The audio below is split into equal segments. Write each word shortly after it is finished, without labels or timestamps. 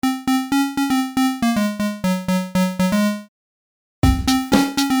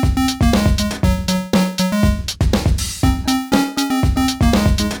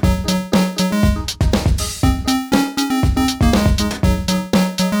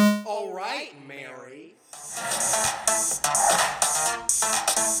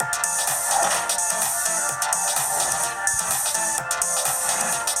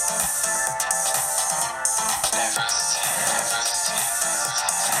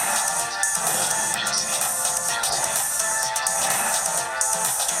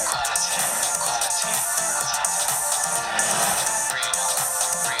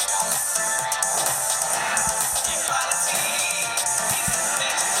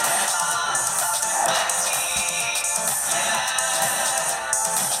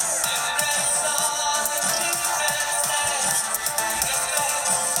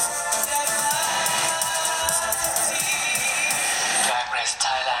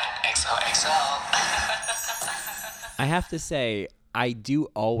I have to say, I do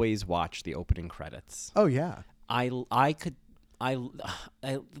always watch the opening credits. Oh yeah. I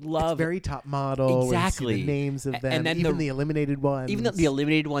love It's very top model. Exactly. The names of them, and then even the eliminated ones. Even the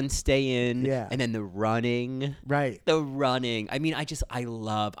eliminated ones stay in. Yeah. And then the running. Right. The running. I mean, I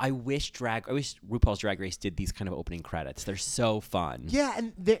wish RuPaul's Drag Race did these kind of opening credits. They're so fun. Yeah,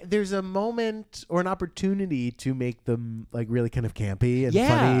 and there's a moment or an opportunity to make them like really kind of campy and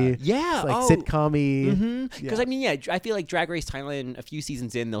funny. Yeah. It's like sitcom-y. Mm-hmm. Because I feel like Drag Race Thailand, a few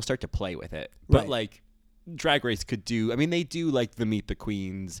seasons in, they'll start to play with it. But like Drag Race could do, I mean, they do like the Meet the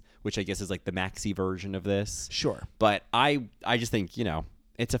Queens, which I guess is like the maxi version of this. Sure. But I just think,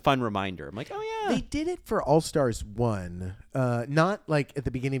 it's a fun reminder. I'm like, oh yeah. They did it for All Stars 1, not like at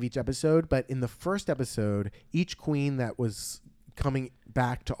the beginning of each episode, but in the first episode, each queen that was coming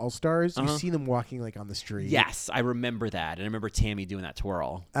back to All Stars, you see them walking like on the street. Yes, I remember that. And I remember Tammy doing that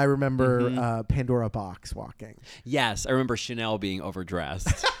twirl. I remember Pandora Box walking. Yes, I remember Chanel being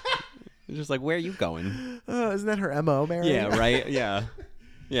overdressed. Just like, where are you going? Isn't that her MO, Mary? Yeah, right? Yeah.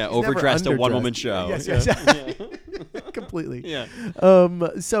 Yeah, overdressed, a one-woman show. Yes. Completely. Yeah.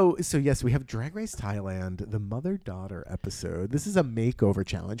 So yes, we have Drag Race Thailand, the mother-daughter episode. This is a makeover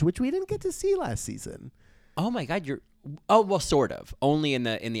challenge, which we didn't get to see last season. Oh my God, oh well, sort of. Only in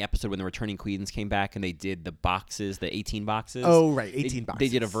the episode when the returning queens came back and they did the boxes, the 18 boxes. Oh right, 18 boxes.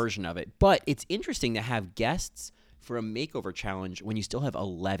 They did a version of it, but it's interesting to have guests for a makeover challenge when you still have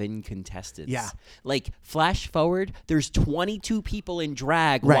 11 contestants. Yeah. Like, flash forward, there's 22 people in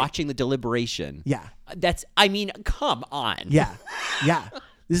drag watching the deliberation. Yeah. Come on. Yeah. Yeah.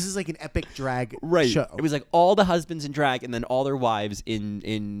 This is like an epic drag show. It was like all the husbands in drag and then all their wives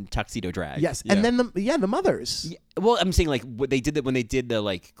in tuxedo drag. Yes. Yeah. And then the mothers. Yeah. Well, I'm saying like what they did that when they did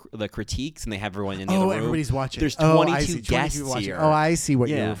the critiques and they have everyone in the other room. Everybody's watching. There's 22 guests watching. here. Oh, I see what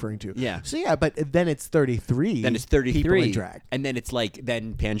you're referring to. Yeah. So yeah, but then it's 33. Then it's 33 people in drag. And then it's like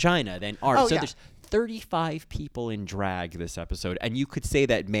then Pangina, then Art. Oh, so yeah. there's 35 people in drag this episode, and you could say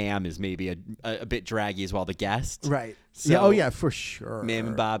that Ma'am is maybe a bit draggy as well, the guest. Right. So, yeah. Oh yeah, for sure. Ma'am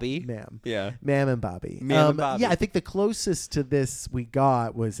and Bobby. Ma'am. Yeah. Ma'am and Bobby. Ma'am and Bobby. Yeah, I think the closest to this we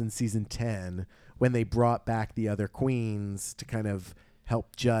got was in season 10 when they brought back the other queens to kind of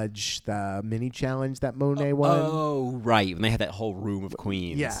help judge the mini challenge that Monet won. Oh, right. When they had that whole room of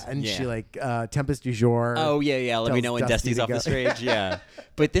queens. Yeah, and she like Tempest du Jour. Oh, yeah. Let me know when Dusty Dusty's to off go. the stage. Yeah.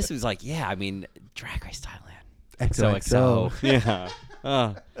 But this was like, Drag Race Thailand. XOXO. Yeah.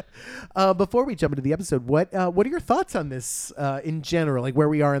 Before we jump into the episode, what are your thoughts on this in general, like where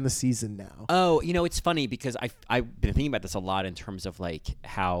we are in the season now? Oh, it's funny because I've been thinking about this a lot in terms of like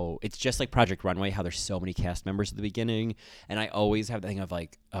how it's just like Project Runway, how there's so many cast members at the beginning, and I always have the thing of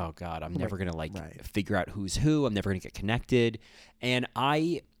like, oh God, I'm never gonna figure out who's who. I'm never gonna get connected, and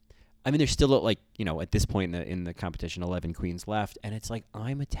I mean, there's still like at this point in the competition, 11 queens left, and it's like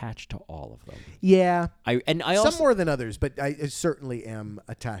I'm attached to all of them. Yeah, I also, some more than others, but I certainly am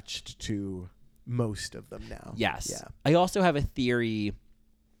attached to most of them now. Yes. Yeah. I also have a theory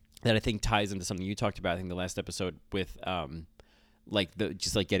that I think ties into something you talked about, I think the last episode with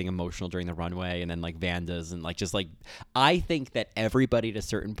just getting emotional during the runway and then like Vanda's and like just like I think that everybody at a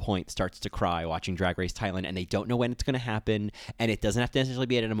certain point starts to cry watching Drag Race Thailand and they don't know when it's going to happen, and it doesn't have to necessarily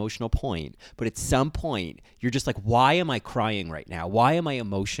be at an emotional point, but at some point you're just like, why am I crying right now? Why am I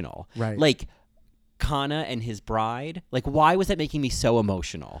emotional? Right. Like Kana and his bride, like why was that making me so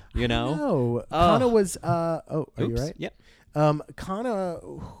emotional? No, Kana was are you right? Yep. Kana,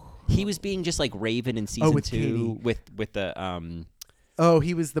 he was being just like Raven in season with 2 Katie. with the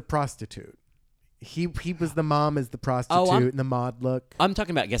he was the prostitute. He was the mom as the prostitute in the mod look. I'm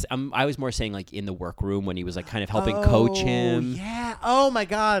talking about, I was more saying like in the workroom when he was like kind of helping coach him. Yeah. Oh my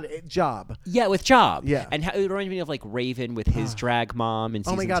God. Job. Yeah, with Job. Yeah. And it reminded me of like Raven with his drag mom in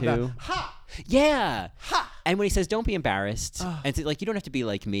season 2. Oh my God. Ha! Yeah. Ha! And when he says, don't be embarrassed. And it's like, you don't have to be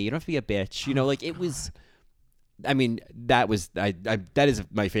like me. You don't have to be a bitch. Like it was... I mean, that is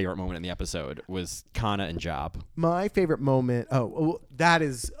my favorite moment in the episode was Kana and Job. My favorite moment. That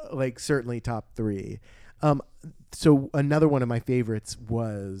is like certainly top 3. So another one of my favorites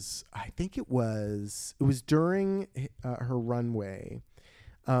was, I think it was during her runway.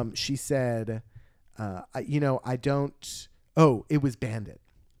 She said, I don't. Oh, it was Bandit.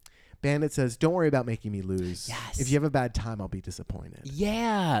 Bandit says, "Don't worry about making me lose. Yes. If you have a bad time, I'll be disappointed."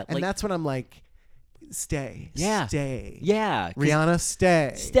 Yeah. And that's when I'm like, stay. Yeah. Stay. Yeah. Rihanna,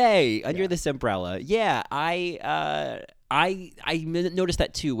 stay. Stay under this umbrella. Yeah. I noticed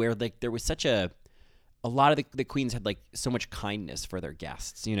that too, where like there was such a lot of the queens had like so much kindness for their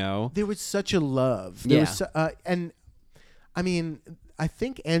guests, There was such a love. There was and I mean, I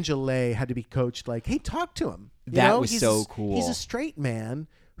think Angela had to be coached like, hey, talk to him. That was so cool. He's a straight man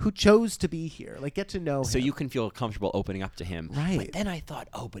who chose to be here. Like, get to know him. So you can feel comfortable opening up to him. Right. But then I thought,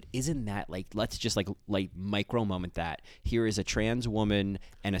 but isn't that like, let's just like micro moment that here is a trans woman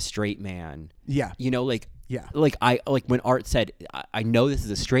and a straight man. Yeah. Like, yeah. Like when Art said, I know this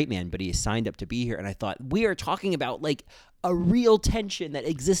is a straight man, but he is signed up to be here. And I thought, we are talking about like a real tension that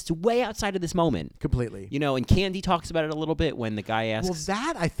exists way outside of this moment. Completely. And Candy talks about it a little bit when the guy asks. Well,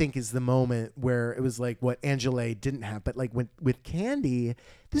 that I think is the moment where it was like what Angela didn't have. But like with Candy,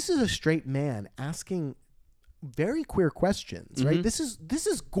 this is a straight man asking very queer questions, right? This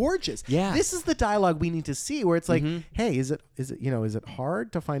is gorgeous. Yeah. This is the dialogue we need to see where it's like, hey, is it is it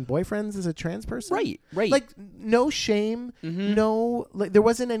hard to find boyfriends as a trans person? Right. Like no shame, no, like there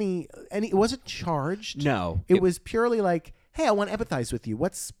wasn't any it wasn't charged. No. It was purely like, hey, I want to empathize with you.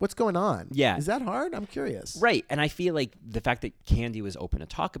 What's going on? Yeah. Is that hard? I'm curious. Right. And I feel like the fact that Candy was open to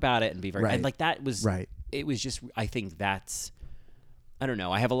talk about it and be very and like that was right. It was just, I think that's, I don't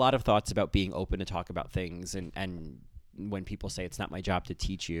know. I have a lot of thoughts about being open to talk about things and when people say it's not my job to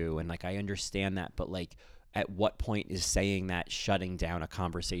teach you, and like I understand that, but like at what point is saying that shutting down a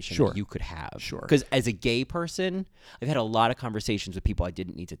conversation that you could have? Sure. Because as a gay person, I've had a lot of conversations with people I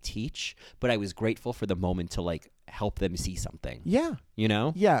didn't need to teach, but I was grateful for the moment to like help them see something. Yeah.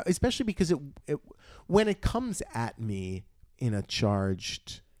 Yeah, especially because it when it comes at me in a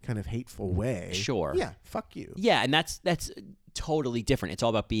charged kind of hateful way. Sure. Yeah, fuck you. Yeah, and that's totally different. It's all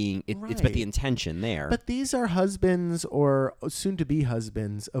about being it's about the intention there. But these are husbands or soon to be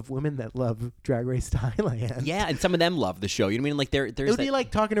husbands of women that love Drag Race Thailand. Yeah, and some of them love the show. You know what I mean? Like there's it would be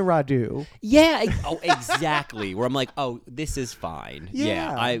like talking to Radu. Yeah, exactly. Where I'm like, this is fine.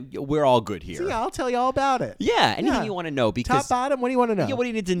 Yeah. We're all good here. So yeah, I'll tell you all about it. Yeah, anything you want to know, because top bottom, what do you want to know? Yeah, what do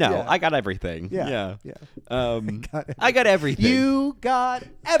you need to know? Yeah. I got everything. Yeah. I got everything. You got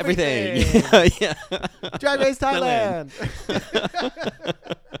everything. Yeah. Drag Race Thailand.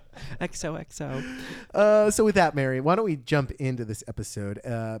 XOXO. So with that, Mary, why don't we jump into this episode?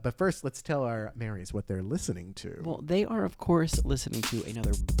 But first, let's tell our Marys what they're listening to. Well, they are, of course, listening to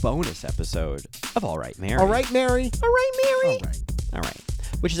another bonus episode of All Right, Mary. All right, Mary. All right, Mary. All right.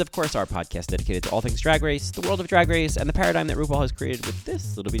 Which is, of course, our podcast dedicated to all things Drag Race, the world of Drag Race, and the paradigm that RuPaul has created with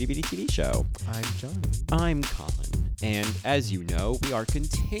this little bitty TV show. I'm Johnny. I'm Colin. And as you know, we are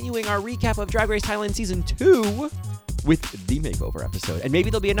continuing our recap of Drag Race Thailand Season 2 with the makeover episode. And maybe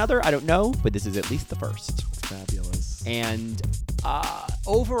there'll be another, I don't know, but this is at least the first. It's fabulous. And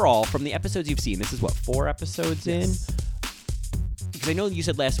overall, from the episodes you've seen, this is what, 4 episodes in? Because I know you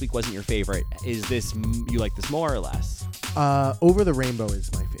said last week wasn't your favorite. Is this, you like this more or less? Over the Rainbow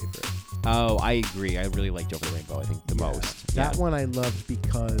is my favorite. Oh, I agree. I really liked Over the Rainbow, I think, the most. That one I loved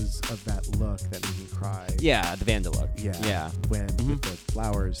because of that look that made me cry. Yeah, the Vanda look. Yeah. When with the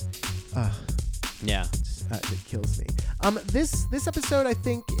flowers. Yeah. It kills me. This episode I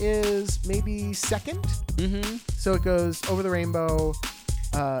think is maybe second. Mm-hmm. So it goes Over the Rainbow,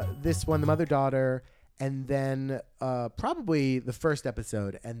 this one, the mother-daughter, and then probably the first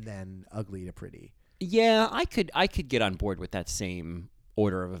episode, and then Ugly to Pretty. Yeah, I could get on board with that same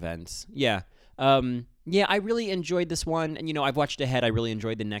order of events. Yeah. Yeah, I really enjoyed this one, and I've watched ahead. I really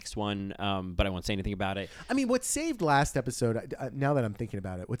enjoyed the next one, but I won't say anything about it. I mean, what saved last episode? Now that I'm thinking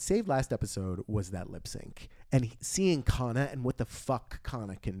about it, what saved last episode was that lip sync and seeing Kana and what the fuck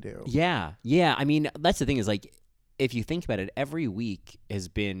Kana can do. Yeah. I mean, that's the thing is like, if you think about it, every week has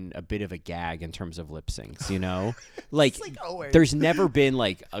been a bit of a gag in terms of lip syncs, like there's never been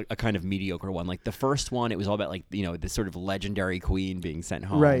like a kind of mediocre one. Like the first one, it was all about like, this sort of legendary queen being sent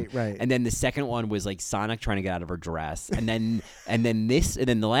home. Right. And then the second one was like Sonic trying to get out of her dress. And then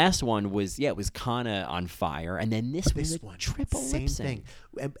the last one was, it was Kana on fire. And then this was a triple same lip sync.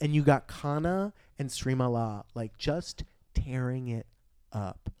 thing. And you got Kana and Srimala like just tearing it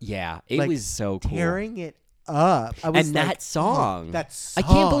up. Yeah, it was so cool. Tearing it up. That song. I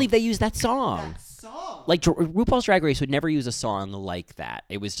can't believe they used that song. Like RuPaul's Drag Race would never use a song like that.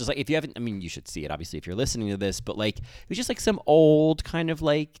 It was just like, if you haven't, I mean, you should see it obviously if you're listening to this, but like it was just like some old kind of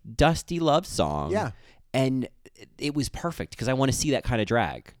like dusty love song. Yeah. And it was perfect because I want to see that kind of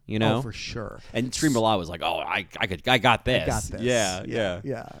drag, Oh, for sure. And Srimala was like, "Oh, I got this. I got this.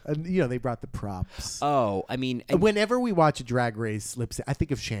 Yeah. And they brought the props. Oh, I mean, whenever we watch a Drag Race lip sync, I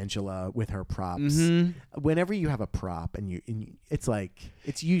think of Shangela with her props. Mm-hmm. Whenever you have a prop and it's like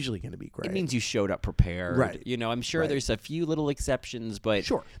it's usually going to be great. It means you showed up prepared, right? I'm sure there's a few little exceptions, but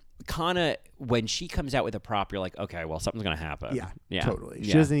sure. Kana, when she comes out with a prop, you're like, okay, well, something's gonna happen. Yeah, totally. Yeah.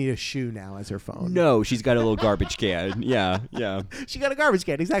 She doesn't need a shoe now as her phone. No, she's got a little garbage can. Yeah. She got a garbage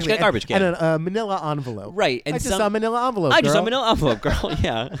can, exactly. She got a garbage can. And a manila envelope. Right. And I just saw a manila envelope, I just saw a girl. manila envelope, girl.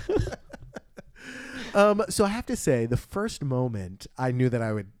 Yeah. So I have to say, the first moment I knew that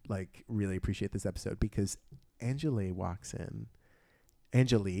I would like really appreciate this episode because Angeli walks in.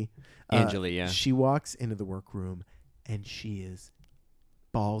 Angeli, yeah. She walks into the workroom and she is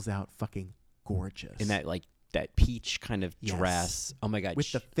balls out fucking gorgeous. In that peach kind of Yes. dress. Oh my God.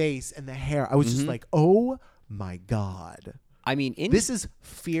 With the face and the hair. I was just like, oh my God. I mean, This is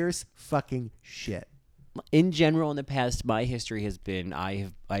fierce fucking shit. in general, in the past, my history has been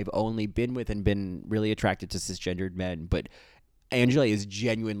I've only been with and been really attracted to cisgendered men, but Angela is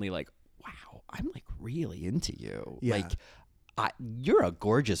genuinely like, wow, I'm like really into you. Yeah. Like, you're a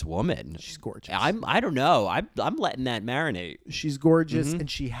gorgeous woman. She's gorgeous. I don't know. I'm letting that marinate. She's gorgeous, and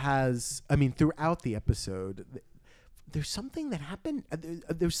she has. I mean, throughout the episode, there's something that happened.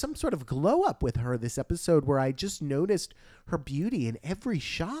 There's some sort of glow up with her this episode where I just noticed her beauty in every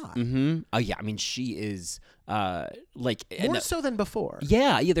shot. Mm-hmm. Oh yeah. I mean, she is like More so than before.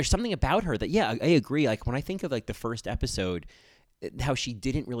 Yeah. There's something about her that I agree. Like when I think of like the first episode, how she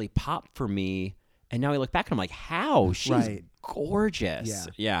didn't really pop for me. And now I look back and I'm like, how? She's gorgeous.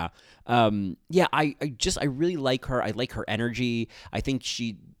 Yeah. I really like her. I like her energy. I think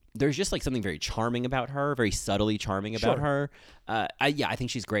there's just like something very charming about her, very subtly charming about her. I think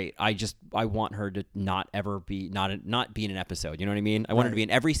she's great. I want her to not ever be, not be in an episode. You know what I mean? I want her to be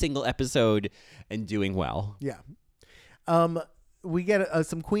in every single episode and doing well. Yeah. We get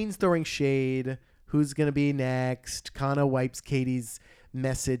some queens throwing shade. Who's going to be next? Kana wipes Katie's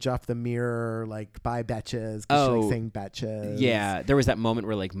message off the mirror, like, bye betches, because she likes saying betches. Yeah, there was that moment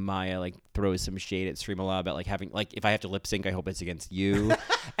where like Maya like throws some shade at Srimala about like having like, if I have to lip sync, I hope it's against you.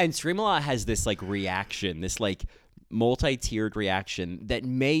 And Srimala has this like reaction, this like multi-tiered reaction that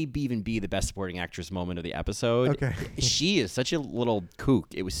may even be the best supporting actress moment of the episode. Okay. She is such a little kook.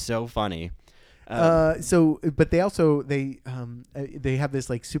 It was so funny. But they have this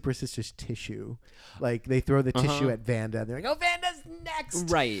like super sisters tissue, like they throw the tissue at Vanda and they're like, oh, Vanda's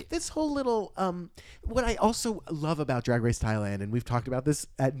next. Right. This whole little what I also love about Drag Race Thailand, and we've talked about this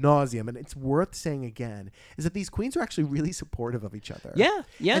ad nauseum, and it's worth saying again, is that these queens are actually really supportive of each other. Yeah.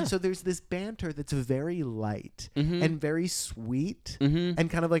 And so there's this banter that's very light and very sweet and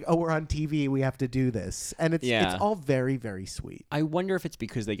kind of like, oh, we're on TV, we have to do this, and it's all very, very sweet. I wonder if it's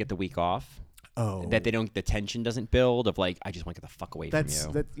because they get the week off. Oh, that the tension doesn't build of like, I just want to get the fuck away from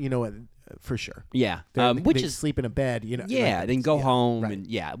you. That, you know what, for sure. Yeah. Which Which is sleep in a bed, you know. Yeah, like, then go home right.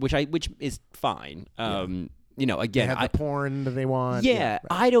 and which is fine. You know, again, they have the porn that they want. Yeah,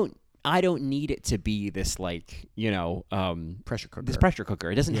 right. I don't need it to be this like, you know, pressure cooker. This pressure cooker.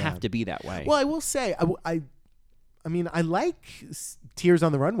 It doesn't have to be that way. Well, I will say, I mean, I like Tears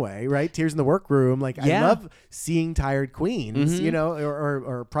on the Runway, right? Tears in the Workroom. Like, I love seeing tired queens, you know,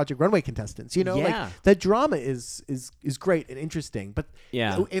 or Project Runway contestants. You know, like that drama is great and interesting. But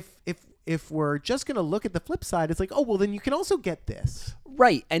if we're just gonna look at the flip side, it's like, oh well, then you can also get this,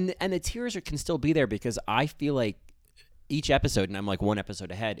 right? And the tears can still be there because I feel like each episode, and I'm like one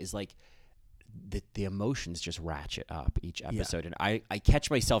episode ahead, is like the emotions just ratchet up each episode, and I catch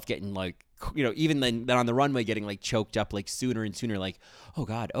myself getting like, you know, even then on the runway getting like choked up like sooner and sooner, like, oh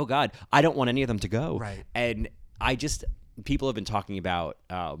god, I don't want any of them to go. Right. And people have been talking about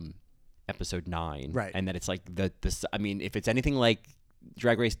episode 9, right, and that it's like I mean, if it's anything like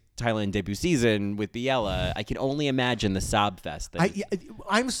Drag Race Thailand debut season with Biella, I can only imagine the sob fest.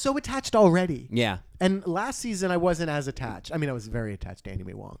 I'm so attached already. Yeah. And last season I wasn't as attached. I mean, I was very attached to Annie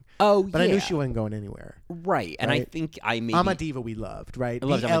Mae Wong. Oh, but I knew she wasn't going anywhere. Right. And I think Amadiva we loved, right? I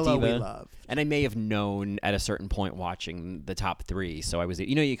loved Ella Amadiva. we loved. And I may have known at a certain point watching the top 3, so I was,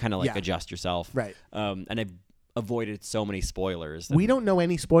 you know, you kind of like adjust yourself. Right. And I've avoided so many spoilers. We don't know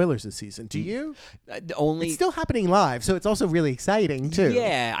any spoilers this season. Do you? It's still happening live, so it's also really exciting too.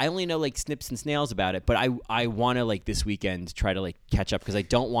 Yeah, I only know like snips and snails about it, but I want to like this weekend try to like catch up because I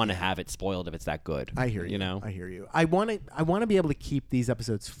don't want to have it spoiled if it's that good. I hear you. You know, I hear you. I want to be able to keep these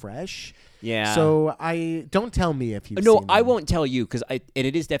episodes fresh. Yeah. So don't tell me if you've No, seen them. I won't tell you because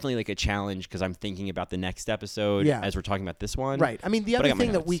it is definitely like a challenge because I'm thinking about the next episode as we're talking about this one. Right. I mean, the other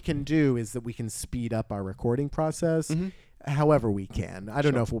thing that we can do is that we can speed up our recording process. However we can. I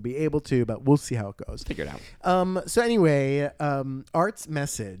don't know if we'll be able to, but we'll see how it goes. Figure it out. So anyway, Art's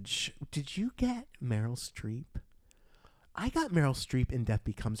message. Did you get Meryl Streep? I got Meryl Streep in Death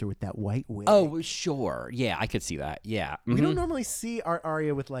Becomes Her with that white wig. Oh, sure. Yeah, I could see that. Yeah. We don't normally see Art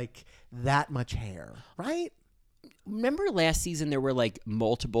Aria with like that much hair, right? remember last season there were like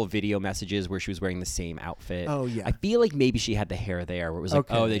multiple video messages where she was wearing the same outfit. Oh, yeah. I feel like maybe she had the hair there where it was like,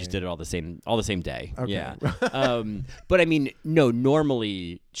 oh, they Okay. just did it all the same day. Okay. Yeah. But I mean, no,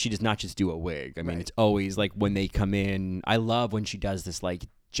 normally she does not just do a wig. I mean, Right. it's always like when they come in. I love when she does this like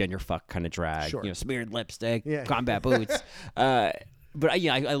gender fuck kind of drag, Sure. smeared lipstick, Yeah. combat boots. But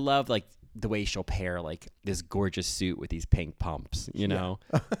I love like the way she'll pair like this gorgeous suit with these pink pumps,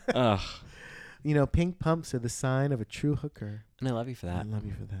 Ugh. Pink pumps are the sign of a true hooker. And I love you for I that. love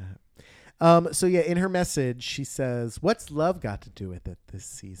you for that. So yeah, in her message, she says, "What's love got to do with it this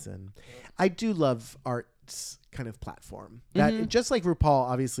season?" I do love art's kind of platform. That just like RuPaul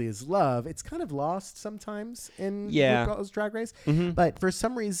obviously is love, it's kind of lost sometimes in RuPaul's Drag Race. But for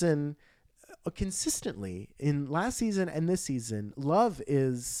some reason, consistently in last season and this season, love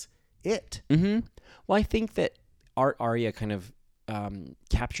is it. Well, I think that Art Aria kind of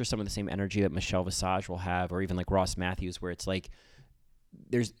capture some of the same energy that Michelle Visage will have, or even like Ross Matthews, where it's like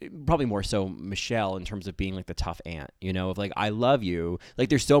there's probably more so Michelle in terms of being like the tough aunt, of like, I love you. Like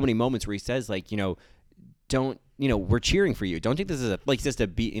there's so many moments where he says like, don't, we're cheering for you. Don't take this as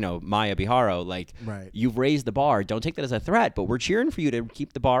Maya Biharo, like Right. you've raised the bar. Don't take that as a threat, but we're cheering for you to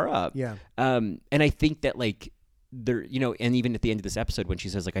keep the bar up. Yeah. And I think that like there, and even at the end of this episode when she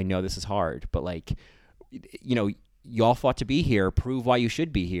says like, I know this is hard, but like, y'all fought to be here. Prove why you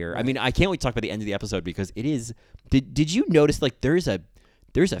should be here. Right. I mean, I can't wait to talk about the end of the episode because it is. Did you notice like there's a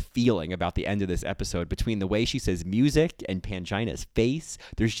feeling about the end of this episode between the way she says music and Pangina's face?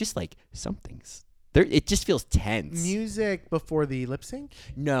 There's just like something's there. It just feels tense. Music before the lip sync?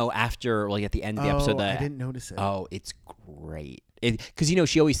 No, after like at the end of the episode. I didn't notice it. Oh, it's great. Because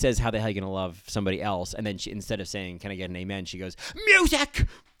she always says, "How the hell are you gonna love somebody else?" And then instead of saying, "Can I get an amen?" she goes, "Music."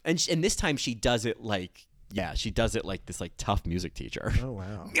 And this time she does it like. Yeah, she does it like this like tough music teacher. Oh,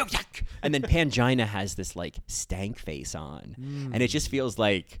 wow. Music! And then Pangina has this like stank face on. And it just feels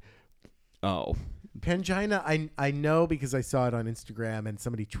like, oh. Pangina, I know because I saw it on Instagram and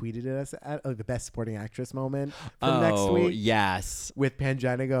somebody tweeted it us at the best supporting actress moment from next week. Yes. With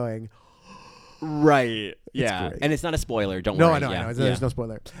Pangina going, right. Yeah. Great. And it's not a spoiler. Don't worry. I know. There's no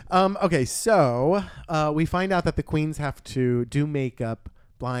spoiler. Okay, so we find out that the queens have to do makeup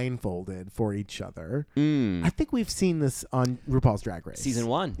blindfolded for each other. I think we've seen this on RuPaul's Drag Race. Season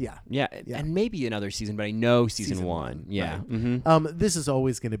 1. Yeah. And maybe another season, but I know season 1. Yeah. Right. This is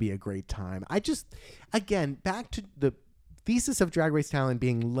always going to be a great time. Again, back to the thesis of Drag Race talent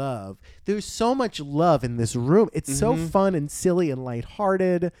being love. There's so much love in this room. It's so fun and silly and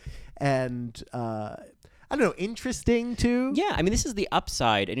lighthearted and I don't know, interesting too. Yeah, I mean, this is the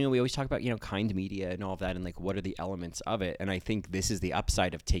upside. And, we always talk about, kind media and all of that and, like, what are the elements of it? And I think this is the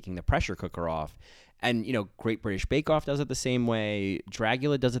upside of taking the pressure cooker off. And, Great British Bake Off does it the same way.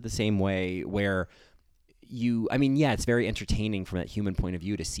 Dragula does it the same way where it's very entertaining from that human point of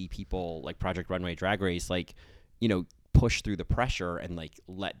view to see people like Project Runway Drag Race, like, push through the pressure and, like,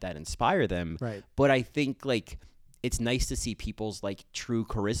 let that inspire them. Right. But I think, like, it's nice to see people's like true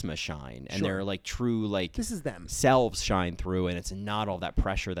charisma shine and their like true like this is them selves shine through, and it's not all that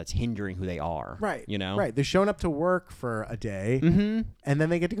pressure that's hindering who they are. Right. Right. They're showing up to work for a day and then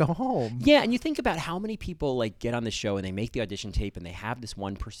they get to go home. Yeah. And you think about how many people like get on the show and they make the audition tape and they have this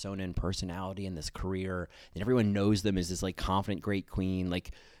one persona and personality in this career and everyone knows them as this like confident, great queen,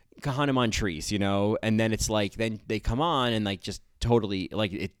 like Kahana Montrese, and then it's like, then they come on and like just totally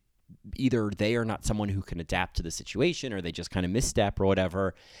like it. Either they are not someone who can adapt to the situation or they just kind of misstep or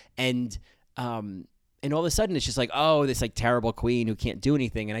whatever. And all of a sudden it's just like, oh, this like terrible queen who can't do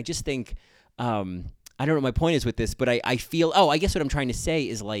anything. And I just think, I don't know what my point is with this, but I feel, I guess what I'm trying to say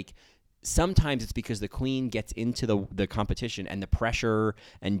is like, sometimes it's because the queen gets into the competition and the pressure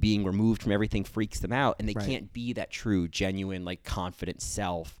and being removed from everything freaks them out. And they can't be that true, genuine, like confident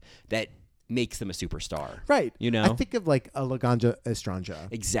self that makes them a superstar. Right. I think of like a Laganja Estranja.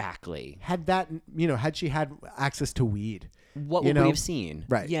 Exactly. Had that, had she had access to weed, what would we have seen?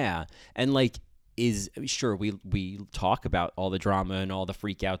 Right. Yeah. And like, sure, we talk about all the drama and all the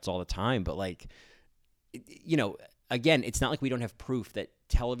freakouts all the time, but like, again, it's not like we don't have proof that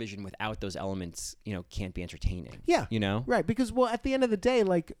television without those elements, can't be entertaining. Yeah. Right. Because, at the end of the day,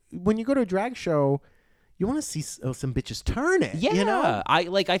 like when you go to a drag show, you want to see some bitches turn it. Yeah. I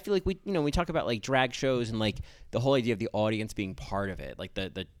feel like we talk about like drag shows and like the whole idea of the audience being part of it, like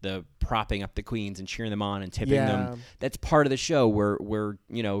the propping up the queens and cheering them on and tipping them. That's part of the show where we're,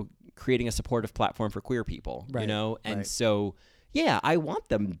 creating a supportive platform for queer people, and so, yeah, I want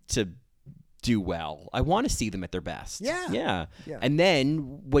them to do well. I want to see them at their best. Yeah. And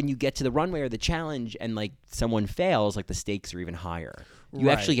then when you get to the runway or the challenge and like someone fails, like the stakes are even higher. You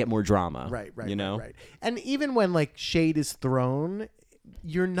Right. actually get more drama. Right. You know? Right. And even when like shade is thrown,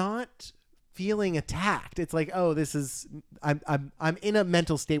 you're not feeling attacked. It's like, oh, this is I'm in a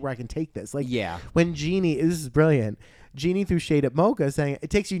mental state where I can take this. Like Yeah. when Jeannie, this is brilliant. Jeannie threw shade at Mocha saying it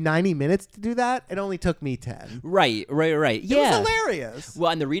takes you 90 minutes to do that. It only took me 10. Right. Yeah. It was hilarious. Well,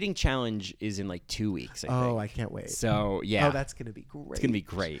 and the reading challenge is in like 2 weeks, I think. I can't wait. So, yeah. Oh, that's going to be great. It's going to be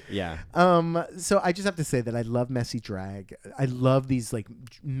great. Yeah. So I just have to say that I love messy drag. I love these like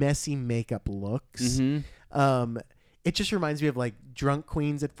messy makeup looks. It just reminds me of like drunk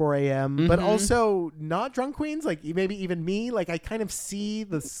queens at 4 a.m., but also not drunk queens, like maybe even me. Like I kind of see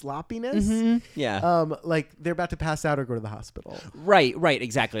the sloppiness. Yeah. Like they're about to pass out or go to the hospital. Right,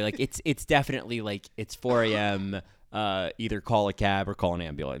 exactly. Like it's definitely like it's 4 a.m. Either call a cab or call an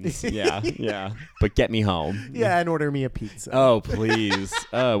ambulance. Yeah. But get me home. Yeah, and order me a pizza. Oh, please.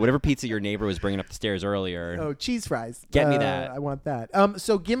 Whatever pizza your neighbor was bringing up the stairs earlier. Oh, cheese fries. Get me that. I want that.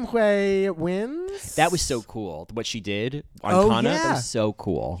 So Kim Hui wins. That was so cool. What she did on Kana, yeah. that was so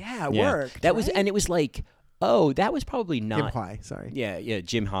cool. Yeah, it worked. That was, right? and it was like, oh, that was probably not. Kim Hui, sorry. Yeah,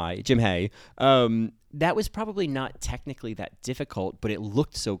 Jim Hay. That was probably not technically that difficult, but it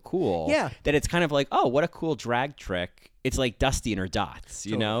looked so cool. Yeah. That it's kind of like, oh, what a cool drag trick. It's like Dusty and her dots,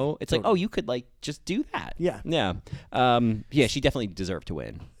 you know? It's like, oh, you could like just do that. Yeah. Yeah. Yeah, she definitely deserved to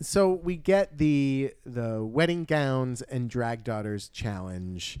win. So we get the wedding gowns and drag daughters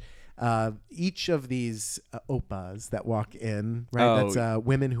challenge. Each of these oppas that walk in, right? Oh. That's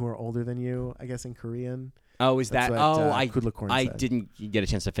women who are older than you, I guess in Korean. Oh, is That's that? what, Kudla Korn I said. didn't get a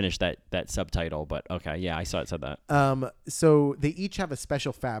chance to finish that subtitle, but okay, yeah, I saw it said that. So they each have a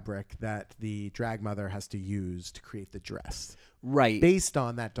special fabric that the drag mother has to use to create the dress. Right. Based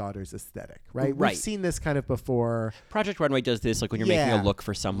on that daughter's aesthetic, right? Right. We've seen this kind of before. Project Runway does this, like when you're making a look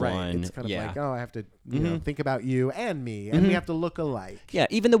for someone. Right. It's kind of yeah. like, oh, I have to think about you and me, and we have to look alike. Yeah,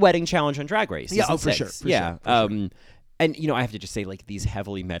 even the wedding challenge on Drag Race. Yeah, season for 6. sure. For yeah. sure. And, you know, I have to just say, like, these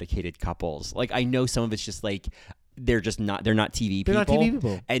heavily medicated couples, like, I know some of it's just, like, they're not TV people. They're not TV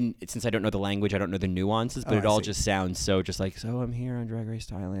people. And since I don't know the language, I don't know the nuances, but it I all see. just sounds so just like, so I'm here on Drag Race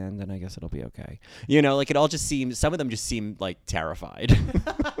Thailand, and I guess it'll be okay. You know, like, it all just seems, some of them just seem, like, terrified.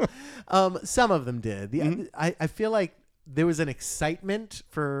 Some of them did. I feel like there was an excitement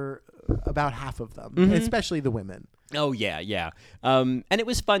for about half of them, especially the women. Oh, yeah. And it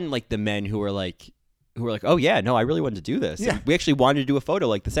was fun, like, the men who were like, oh, yeah, no, I really wanted to do this. Yeah. And we actually wanted to do a photo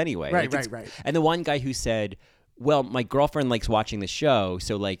like this anyway. Right, Like, right. And the one guy who said, well, my girlfriend likes watching the show,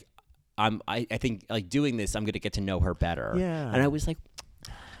 so, like, I think, like, doing this, I'm going to get to know her better. Yeah. And I was like,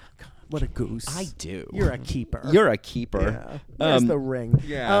 What a goose. I do. You're a keeper. You're a keeper. Yeah. Where's the ring?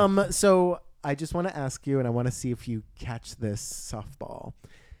 Yeah. So I just want to ask you, and I want to see if you catch this softball.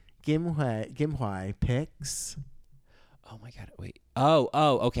 Kim Hui picks. Oh, my God. Wait. Oh,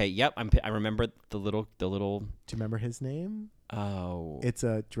 okay. Yep. I remember the little. Do you remember his name? Oh. It's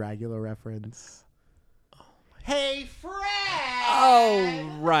a Dragula reference. Hey, Fred!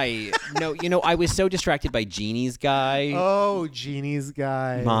 Oh, right. No, you know, I was so distracted by Jeannie's guy. Oh, Jeannie's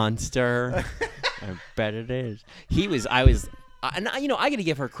guy. Monster. I bet it is. And you know, I got to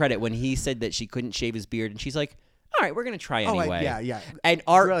give her credit when he said that she couldn't shave his beard, and she's like, all right, we're going to try anyway. Yeah. And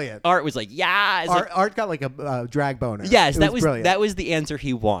Brilliant. Art was like, yeah. Art got like a drag boner. Yes, that was brilliant. That was the answer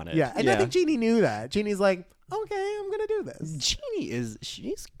he wanted. Yeah, and I think Jeannie knew that. Jeannie's like, okay, I'm going to do this.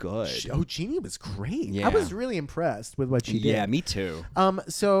 She's good. Jeannie was great. Yeah. I was really impressed with what she did. Yeah, me too.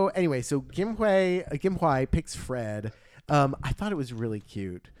 So anyway, Kim Hui picks Fred. I thought it was really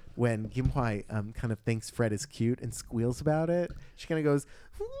cute when Kim Hui kind of thinks Fred is cute and squeals about it. She kind of goes,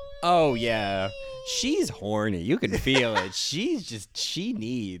 oh yeah, she's horny. You can feel it. She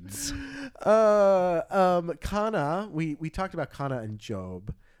needs. Kana. We talked about Kana and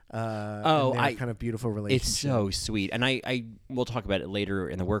Job. And their kind of beautiful relationship. It's so sweet, and I will talk about it later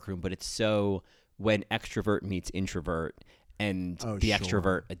in the workroom. But it's so when extrovert meets introvert, and the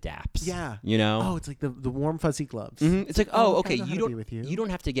extrovert adapts. Yeah, you know. Oh, it's like the warm fuzzy gloves. Mm-hmm. It's like, okay, you don't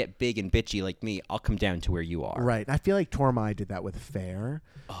have to get big and bitchy like me. I'll come down to where you are. Right. I feel like Tormai did that with Fair,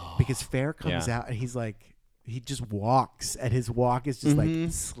 because Fair comes out and he's like. He just walks, and his walk is just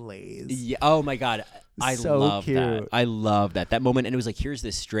like slays. Yeah. Oh my God, I love cute. that. I love that moment. And it was like, here's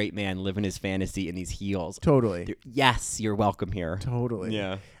this straight man living his fantasy in these heels. Totally. Yes, you're welcome here. Totally.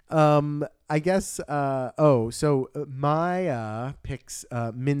 Yeah. I guess. So Maya picks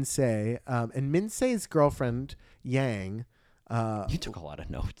Minsei, and Minsei's girlfriend Yang. You took a lot of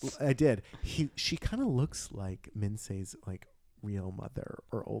notes. I did. She kind of looks like Minsei's like real mother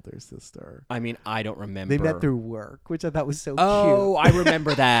or older sister. I mean, I don't remember. They met through work, which I thought was so Oh, cute. I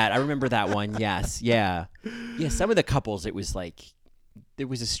remember that. I remember that one. Yes. Yeah. Yeah. Some of the couples, it was like, there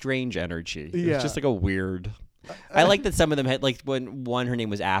was a strange energy. It was just like a weird. I like that some of them had like when one, her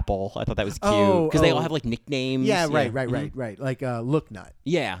name was Apple. I thought that was cute because they all have like nicknames. Yeah, right. Like Look Nut.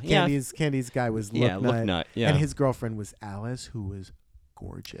 Yeah, Candy's guy was Look Nut. Yeah, and his girlfriend was Alice, who was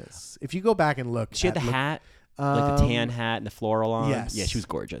gorgeous. If you go back and look, she had the hat, like the tan hat and the floral on. Yes, yeah, she was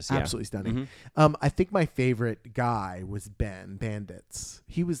gorgeous. Yeah. Absolutely stunning. I think my favorite guy was Ben Bandits.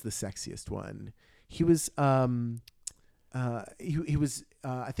 He was the sexiest one. He was he was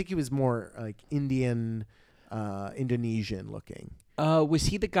I think he was more like Indonesian looking. Was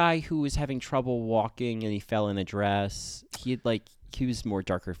he the guy who was having trouble walking and he fell in a dress? He was more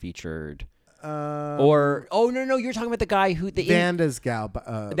darker featured. No, you're talking about the guy who Vanda's gal.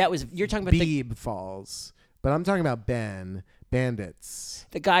 You're talking about Beeb Falls, but I'm talking about Ben Bandits.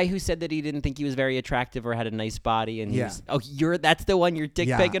 The guy who said that he didn't think he was very attractive or had a nice body, and that's the one you're dick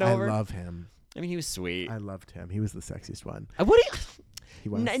picking over. I love him. I mean, he was sweet. I loved him. He was the sexiest one. He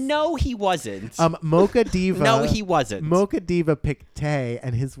was. No, he wasn't. Mocha Diva. No, he wasn't. Mocha Diva picked Tay,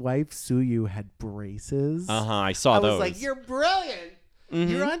 and his wife Suyu had braces. I saw those. I was like, you're brilliant.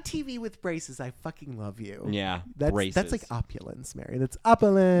 You're on TV with braces. I fucking love you. Yeah, braces. That's like opulence, Mary. That's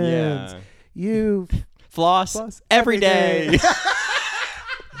opulence. Yeah. You floss every day. You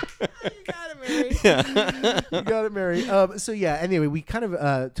got it, Mary. Yeah. You got it, Mary. So yeah. Anyway, we kind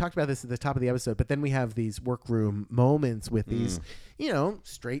of talked about this at the top of the episode, but then we have these workroom moments with these,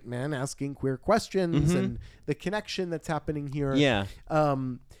 straight men asking queer questions and the connection that's happening here. Yeah.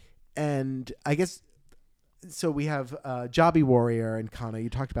 And I guess. So we have Jobby Warrior and Kana. You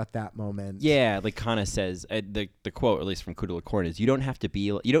talked about that moment. Yeah, like Kana says, the quote, at least from Kudala Korn, is you don't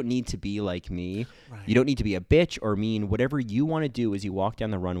need to be like me. Right. You don't need to be a bitch or mean. Whatever you want to do as you walk down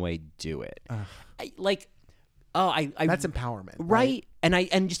the runway, do it. That's empowerment, right?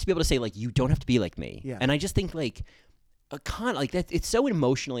 And just to be able to say like you don't have to be like me. Yeah. And I just think like Kana, like that, it's so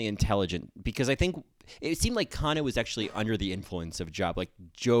emotionally intelligent because I think it seemed like Kana was actually under the influence of Job. Like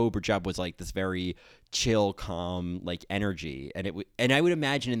Job was like this very chill, calm, like energy, and I would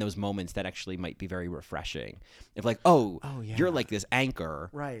imagine in those moments that actually might be very refreshing. If like, you're like this anchor,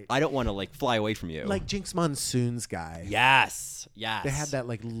 right? I don't want to like fly away from you, like Jinx Monsoon's guy. Yes. They had that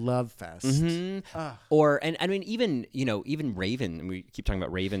like love fest. And I mean, even Raven. And we keep talking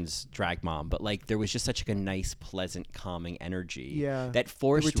about Raven's drag mom, but like there was just such like a nice, pleasant, calming energy. Yeah, that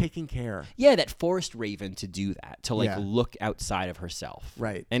forced. They were taking care. Yeah, that forced Raven to do that, to like look outside of herself.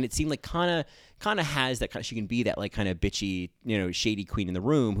 Right. And it seemed like Kana has that kind of, she can be that like kind of bitchy, shady queen in the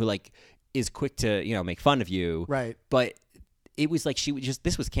room who like is quick to, make fun of you. Right. But it was like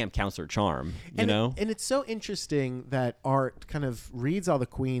this was camp counselor charm, you know? And it's so interesting that Art kind of reads all the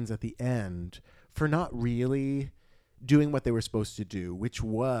queens at the end for not really doing what they were supposed to do, which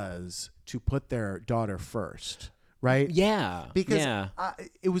was to put their daughter first. Right? Yeah. Because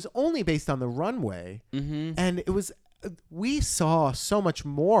it was only based on the runway. And it was, we saw so much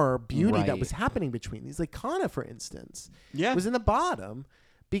more beauty that was happening between these. Like Kana, for instance, was in the bottom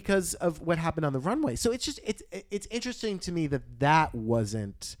because of what happened on the runway. So it's just, it's interesting to me that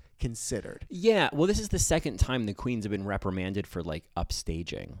wasn't considered. Yeah. Well, this is the second time the queens have been reprimanded for like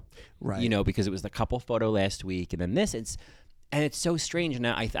upstaging. Right. Because it was the couple photo last week and then this, and it's so strange.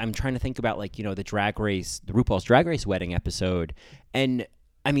 Now I'm trying to think about like, the the RuPaul's Drag Race wedding episode. And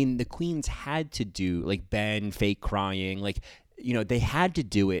I mean, the queens had to do like Ben fake crying, like, they had to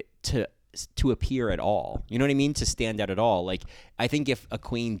do it to appear at all. You know what I mean? To stand out at all. Like, I think if a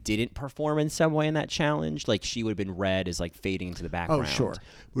queen didn't perform in some way in that challenge, like she would have been read as like fading into the background. Oh, sure.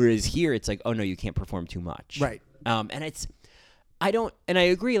 Whereas here it's like, oh no, you can't perform too much. Right. And I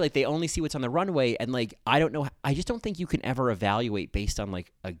agree, like they only see what's on the runway and like, I just don't think you can ever evaluate based on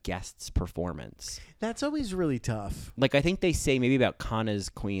like a guest's performance. That's always really tough. Like I think they say maybe about Kana's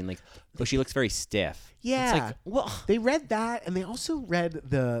queen, like, oh, she looks very stiff. Yeah. It's like, well, they read that and they also read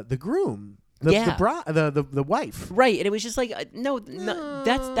the groom. The wife. Right. And it was just like, no,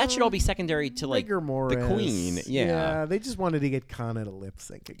 that should all be secondary to like the queen. Yeah. They just wanted to get Kana to lip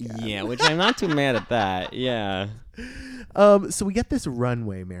sync again. Yeah, which I'm not too mad at that. Yeah. So we get this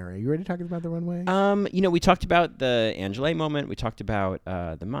runway, Mary. You ready to talk about the runway? We talked about the Angela moment. We talked about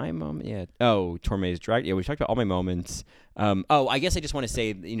the Maya moment. Yeah. Oh, Torme's drag. Yeah, we talked about all my moments. I guess I just want to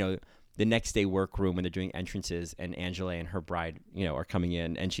say, the next day workroom when they're doing entrances and Angela and her bride, are coming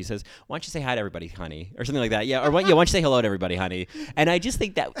in and she says, why don't you say hi to everybody, honey? Or something like that. Yeah. Or why don't you say hello to everybody, honey? And I just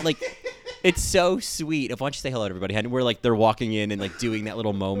think that like, it's so sweet. Why don't you say hello to everybody, honey? We're like, they're walking in and like doing that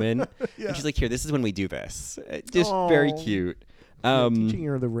little moment. And she's like, here, this is when we do this. Just very cute. Teaching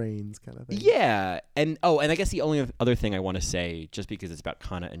her the reins kind of thing. Yeah, and I guess the only other thing I want to say, just because it's about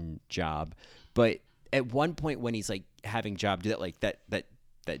Kana and Job, but at one point when he's like having Job do that, like that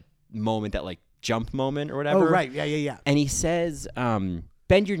moment, that like jump moment or whatever. Oh, right. Yeah. And he says,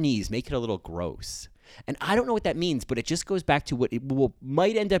 bend your knees, make it a little gross. And I don't know what that means, but it just goes back to what it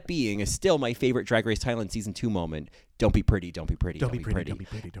might end up being is still my favorite Drag Race Thailand season 2 moment. Don't be pretty, don't be pretty, don't be pretty. Don't be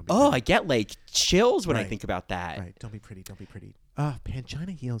pretty, don't be Oh, pretty. I get like chills when I think about that. Right. Don't be pretty, don't be pretty.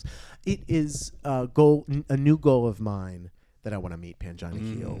 Pangina Heels. It is a new goal of mine that I want to meet Pangina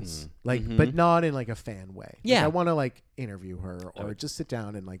Heels. Like, but not in like a fan way. Yeah. Like, I want to like interview her or just sit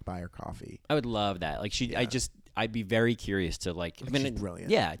down and like buy her coffee. I would love that. Like I'd be very curious to like. She's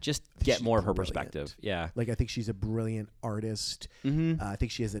brilliant. Yeah, just get more of her brilliant. perspective. Yeah. Like, I think she's a brilliant artist. I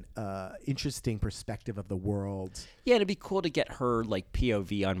think she has an interesting perspective of the world. Yeah, it'd be cool to get her like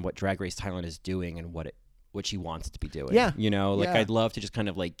POV on what Drag Race Thailand is doing and what she wants it to be doing. Yeah. You know, like I'd love to just kind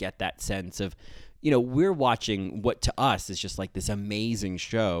of like get that sense of, you know, we're watching what to us is just like this amazing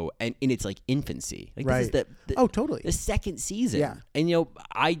show and in its like infancy. Like, right. This is the totally. the second season. Yeah. And you know,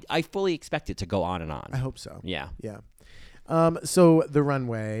 I fully expect it to go on and on. I hope so. Yeah. Yeah. So the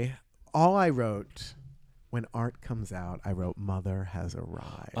runway, all I wrote when art comes out, I wrote Mother has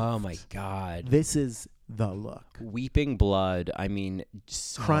arrived. Oh my God. This is the look. Weeping blood. I mean,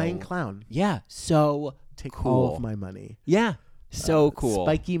 Crying clown. Yeah. So Take cool. all of my money. Yeah. So cool.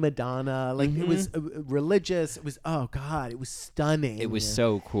 Spiky Madonna. Like, it was religious. It was, oh God, it was stunning. It was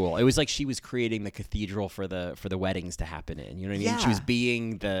so cool. It was like she was creating the cathedral for the weddings to happen in. You know what I mean? Yeah. She was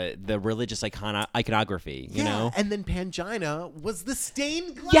being the religious iconography, you know? And then Pangina was the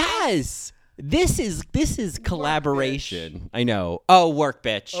stained glass. Yes. This is collaboration. I know. Oh, work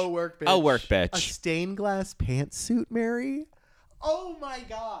bitch. Oh, work bitch. Oh, work bitch. A stained glass pantsuit, Mary. Oh my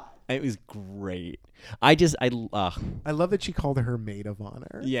God. It was great. I love that she called her maid of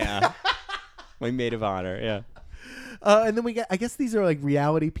honor. Yeah. My maid of honor, yeah. And then we get, I guess these are like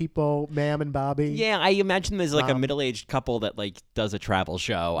reality people, Ma'am and Bobby. Yeah, I imagine them as like a middle-aged couple that like does a travel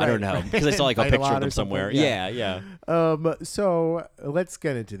show. I Right, don't know. right. Because I saw like a Invite a picture lot of them or something, somewhere. yeah. Yeah. So let's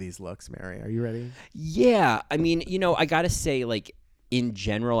get into these looks, Mary. Are you ready? Yeah. I mean, you know, I got to say, like, in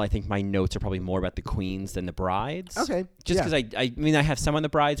general, I think my notes are probably more about the queens than the brides. Okay. Just because I mean, I have some on the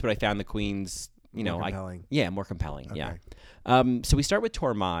brides, but I found the queens, you know, more compelling. more compelling. Okay. Yeah. So we start with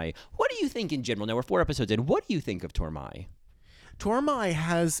Tormai. What do you think in general? Now we're 4 episodes in. What do you think of Tormai? Tormai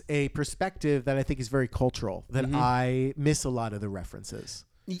has a perspective that I think is very cultural, that I miss a lot of the references.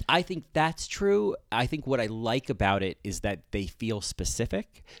 I think that's true. I think what I like about it is that they feel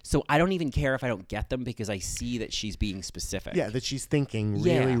specific. So I don't even care if I don't get them because I see that she's being specific. Yeah, that she's thinking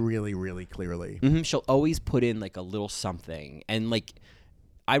really, really, really clearly. She'll always put in like a little something. And like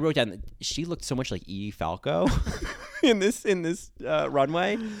I wrote down that she looked so much like E. Falco in this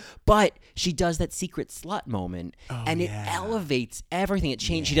runway, but she does that secret slut moment, and it elevates everything. It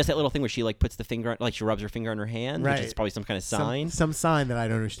changes. She does that little thing where she like puts the finger, like she rubs her finger on her hand, which is probably some kind of sign, some sign that I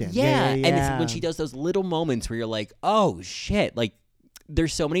don't understand. Yeah. And it's when she does those little moments where you're like, oh shit, like.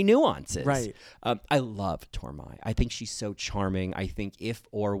 There's so many nuances. Right. I love Tormai. I think she's so charming. I think if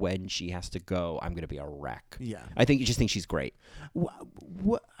or when she has to go, I'm going to be a wreck. Yeah. I just think she's great.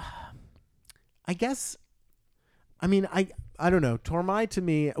 I guess, I mean, I don't know. Tormai to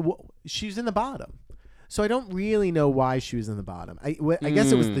me, she's in the bottom. So I don't really know why she was in the bottom. I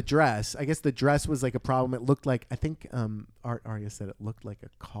guess it was the dress. I guess the dress was like a problem. It looked like, I think Arya said it looked like a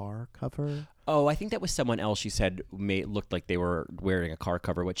car cover. Oh, I think that was someone else. She said looked like they were wearing a car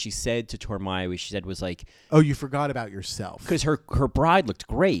cover. What she said to Tormai, she said was like, "Oh, you forgot about yourself." Because her bride looked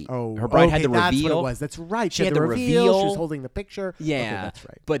great. Oh, her bride had the that's reveal. What it was. That's right. She had the reveal. She was holding the picture. Yeah, okay, that's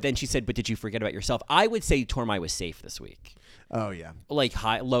right. But then she said, "But did you forget about yourself?" I would say Tormai was safe this week. Oh yeah, like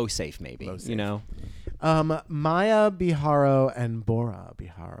low safe maybe. Low safe. You know. Maya Biharo and Bora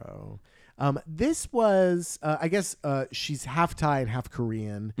Biharo. This was, I guess, she's half Thai and half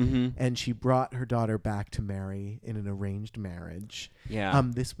Korean, and she brought her daughter back to marry in an arranged marriage. Yeah.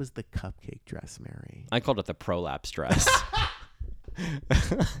 This was the cupcake dress, Mary. I called it the prolapse dress.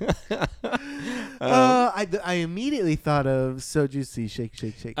 I immediately thought of So Juicy, Shake,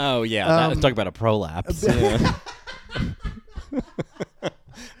 Shake, Shake. Oh yeah, talk about a prolapse. Yeah.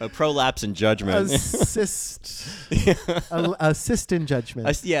 A prolapse in judgment. Assist in judgment.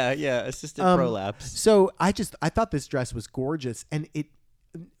 Assisted prolapse. So I thought this dress was gorgeous, and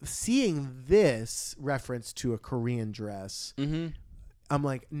seeing this reference to a Korean dress, I'm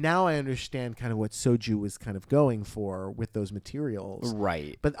like, now I understand kind of what Soju was kind of going for with those materials.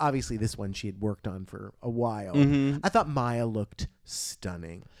 Right. But obviously this one she had worked on for a while. I thought Maya looked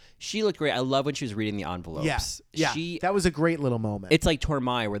stunning. She looked great. I love when she was reading the envelopes. Yeah. That was a great little moment. It's like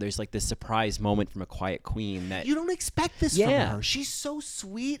Tormai, where there's like this surprise moment from a quiet queen that you don't expect this from her. She's so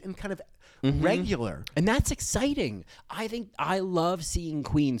sweet and kind of regular. And that's exciting. I think I love seeing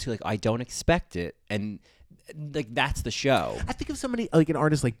queens who like, I don't expect it. And like, that's the show. I think of somebody like an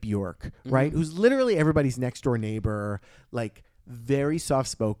artist like Bjork, right? Who's literally everybody's next door neighbor, like very soft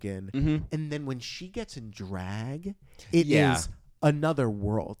spoken. And then when she gets in drag, it is another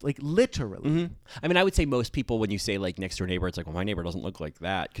world, like literally. I mean, I would say most people, when you say like next door neighbor, it's like, well, my neighbor doesn't look like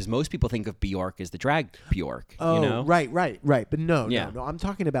that, because most people think of Bjork as the drag Bjork. Oh, you know? right. But no. I'm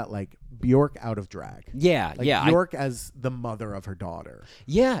talking about like Bjork out of drag. Yeah, like Bjork as the mother of her daughter.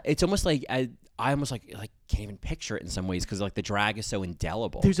 Yeah, it's almost like I almost like can't even picture it in some ways, because like the drag is so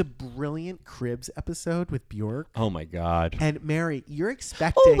indelible. There's a brilliant Cribs episode with Bjork. Oh my God. And Mary, you're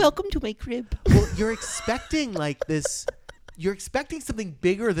expecting. Oh, welcome to my crib. Well, you're expecting like this. You're expecting something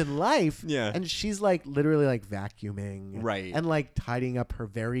bigger than life. Yeah. And she's like literally like vacuuming. Right. And like tidying up her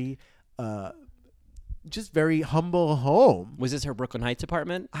very, just very humble home. Was this her Brooklyn Heights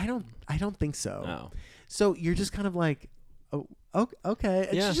apartment? I don't think so. Oh. So you're just kind of like, oh, okay.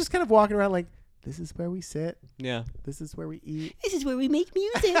 And Yeah. she's just kind of walking around like, this is where we sit. Yeah. This is where we eat. This is where we make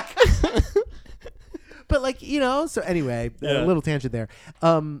music. But like, so anyway, a little tangent there.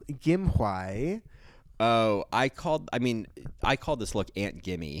 Gim Hwai. Oh, I called this look Aunt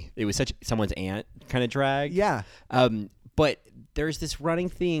Gimme. It was someone's aunt kind of drag. Yeah. But there's this running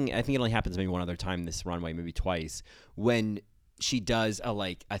thing. I think it only happens maybe one other time this runway, maybe twice, when she does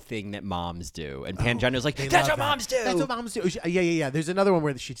a thing that moms do, and Pangendo's like, "That's what moms do." That's what moms do. Yeah. There's another one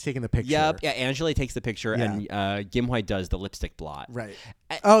where she's taking the picture. Yep. Yeah. Angela takes the picture, and Gim Hwai does the lipstick blot. Right.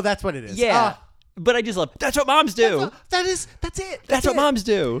 Oh, that's what it is. Yeah. But I just love. That's what moms do. That's it. That's what moms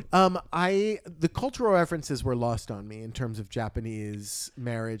do. The cultural references were lost on me in terms of Japanese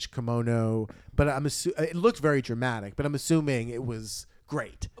marriage kimono, but it looked very dramatic. But I'm assuming it was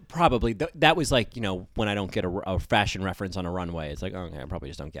great. Probably that was like when I don't get a fashion reference on a runway, it's like, okay, I probably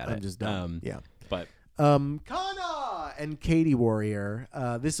just don't get it. I'm just done. But Kana and Katie Warrior.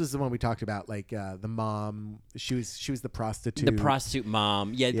 This was the one we talked about. Like the mom, she was the prostitute. The prostitute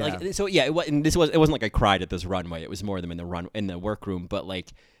mom. Yeah. Like so. Yeah. It wasn't like I cried at this runway. It was more them in the workroom. But like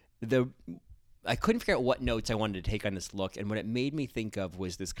I couldn't figure out what notes I wanted to take on this look, and what it made me think of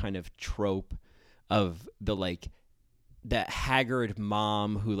was this kind of trope of that haggard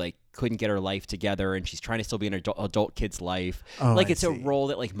mom who like couldn't get her life together, and she's trying to still be an adult kid's life. It's a role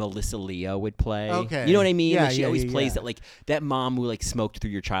that like Melissa Leo would play. Okay. You know what I mean? Yeah, Like, she always plays that mom who like smoked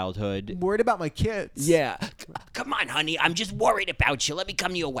through your childhood. Worried about my kids. Yeah. Come on, honey. I'm just worried about you. Let me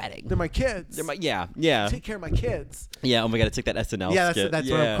come to your wedding. They're my kids. Yeah. Take care of my kids. Yeah. Oh my God. It's like that SNL Yeah, skit. that's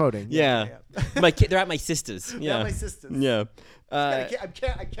what I'm quoting. Yeah. They're at my sister's. Yeah. They're my sisters. Yeah. I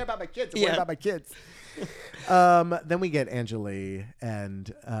care about my kids. I'm worried about my kids. Then we get Angeli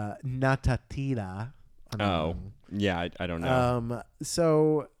and Natatira. Oh, yeah, I don't know.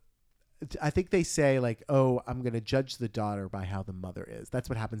 So I think they say like, oh, I'm going to judge the daughter by how the mother is. That's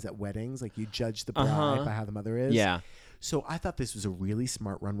what happens at weddings. Like you judge the bride by how the mother is. Yeah. So I thought this was a really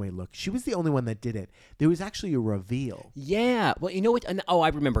smart runway look. She was the only one that did it. There was actually a reveal. Yeah. Well, you know what? I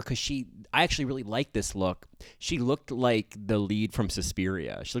remember because I actually really liked this look. She looked like the lead from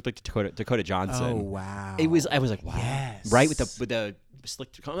Suspiria. She looked like Dakota Johnson. Oh, wow. I was like, wow. Yes. Right? With the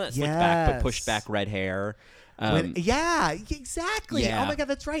slicked back, but pushed back red hair. Yeah, exactly. Yeah. Oh my God,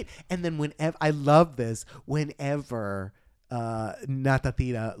 that's right. And then whenever, I love this, whenever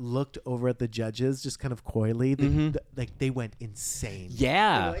Natatira looked over at the judges just kind of coyly, they went insane.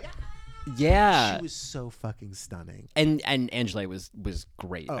 Yeah. They were like, yeah. She was so fucking stunning. And Angela was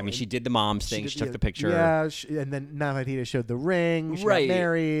great. I mean, she did the mom's thing. She took the picture. Yeah, and then Natatira showed the ring. She got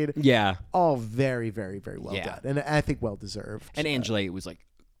married. Yeah. All very, very, very well done. And I think well deserved. And Angela was like,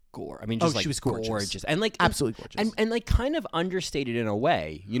 I mean, just like she was gorgeous. and like absolutely gorgeous, and like kind of understated in a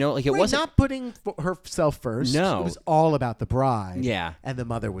way, like it wasn't not putting herself first. No, it was all about the bride. Yeah, and the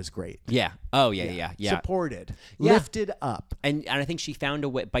mother was great. Yeah. Oh yeah. Supported, lifted up, and I think she found a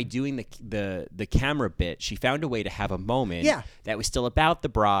way by doing the camera bit. She found a way to have a moment that was still about the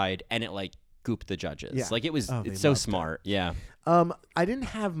bride, and it like gooped the judges. Yeah. Like it's so smart. Yeah. I didn't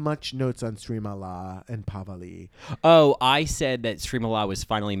have much notes on Srimala and Pavali. Oh, I said that Srimala was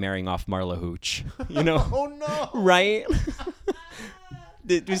finally marrying off Marla Hooch. Oh no! Right?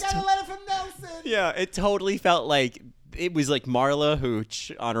 I got a letter from Nelson. Yeah, it totally felt like it was like Marla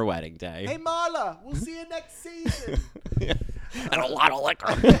Hooch on her wedding day. Hey Marla, we'll see you next season. and a lot of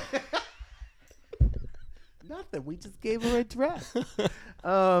liquor. Nothing. We just gave her a dress.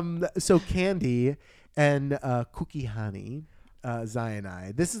 So Candy and Cookie Honey,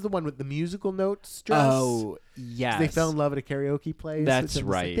 Cyanide. This is the one with the musical notes dress. Oh, yes. They fell in love at a karaoke place. That's which I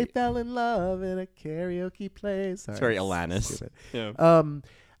was like, right. they fell in love in a karaoke place. Sorry, It's very it's Alanis. stupid. Yeah.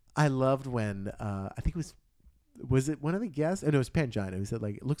 I loved when I think it was it one of the guests? Oh, no, it was Pangina who said,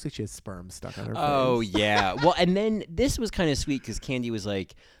 like, it looks like she has sperm stuck on her face. Oh, yeah. Well, and then this was kind of sweet because Candy was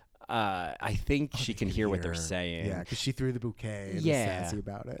like, I think she can hear what they're saying. Yeah, because she threw the bouquet and was sassy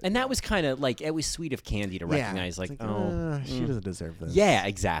about it. And that was kind of like, it was sweet of Candy to recognize, It's like, she doesn't deserve this. Yeah,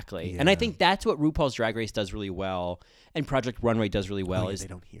 exactly. And I Yeah. think that's what RuPaul's Drag Race does really well, and Project Runway does really well. They Is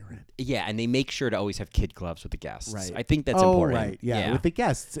don't hear it. Yeah, and they make sure to always have kid gloves with the guests. Right. I think that's oh, important. right. Yeah, with the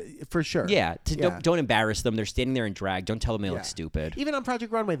guests, for sure. Yeah, Yeah. Don't embarrass them. They're standing there in drag. Don't tell them they Yeah. look stupid. Even on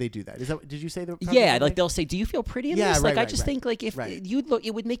Project Runway, they do that. Did you say that? Yeah, like they'll say, "Do you feel pretty in Yeah, this?" right, Like I right, just right. think like if Right. you'd look,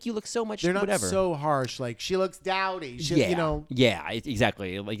 it would make you look so much. They're not whatever. so harsh. Like, she looks dowdy. She, Yeah, you know. Yeah,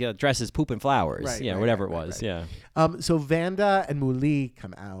 exactly. Like dresses, poop, and flowers. Right, Yeah, right, whatever right, it was. right. Yeah. So Vanda and Muli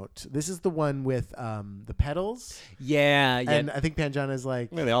come out. This is the one with the petals. Yeah. And I think Pangina's like,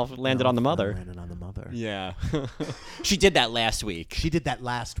 Yeah, they all landed on the mother. Landed on the mother. Yeah. She did that last week. She did that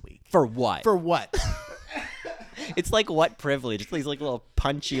last week. For what? For what? It's like what privilege? It's these like little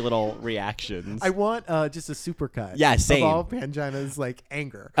punchy little reactions. I want just a supercut. Yeah, same. Of all Pangina's like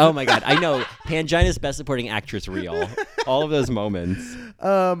anger. Oh my god, I know. Pangina's Best Supporting Actress reel. All of those moments.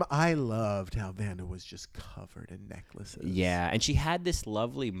 I loved how Vanda was just covered in necklaces. Yeah, and she had this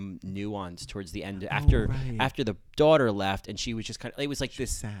lovely nuance towards the end after right. after the daughter left, and she was just kind of. It was like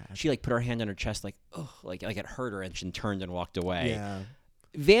this. sad. She like put her hand on her chest, like like it hurt her, and she turned and walked away. Yeah.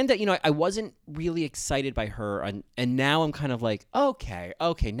 Vanda, I wasn't really excited by her, and now I'm kind of like, okay,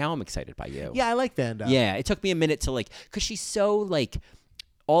 now I'm excited by you. Yeah, I like Vanda. Yeah, it took me a minute to because she's so like,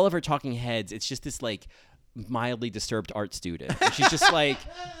 all of her talking heads, it's just this like mildly disturbed art student. And she's just like,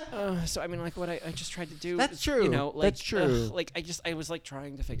 so I mean, like what I just tried to do. That's true. That's true. I was like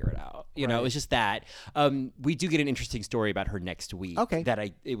trying to figure it out. You know, Right. it was just that. We do get an interesting story about her next week. Okay.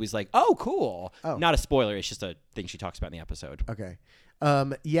 It was like, oh, cool. Oh. Not a spoiler. It's just a thing she talks about in the episode. Okay.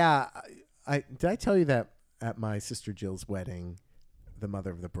 Yeah. Did I tell you that at my sister Jill's wedding, the mother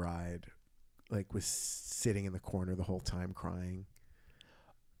of the bride, like, was sitting in the corner the whole time crying?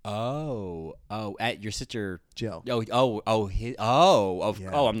 Oh, at your sister Jill. Oh,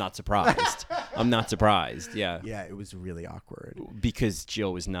 I'm not surprised. I'm not surprised. Yeah. Yeah, it was really awkward. Because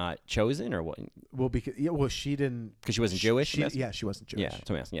Jill was not chosen, or what? Well, because she didn't. Because she wasn't Jewish. She wasn't Jewish. Yeah,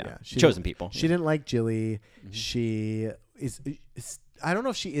 something else. Yeah, she chosen didn't- people. She didn't like Jilly. She is. I don't know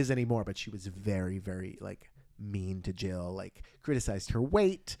if she is anymore, but she was very, very like mean to Jill. Like, criticized her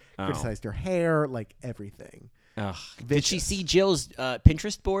weight, criticized her hair, like everything. Ugh. Did she see Jill's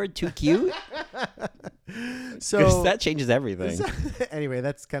Pinterest board? Too cute. So 'Cause that changes everything. Anyway,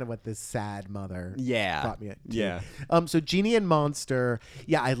 that's kind of what this sad mother brought me to. Yeah. So Genie and Monster.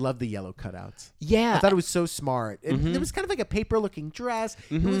 Yeah, I love the yellow cutouts. Yeah. I thought it was so smart. And There was kind of like a paper-looking dress.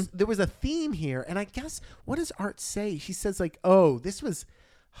 There was a theme here, and I guess, what does Art say? She says like, "Oh, this was."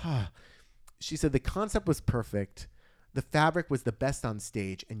 She said the concept was perfect. The fabric was the best on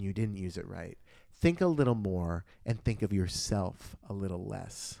stage, and you didn't use it right. Think a little more and think of yourself a little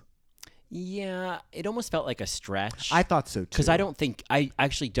less. Yeah, it almost felt like a stretch. I thought so too. Because I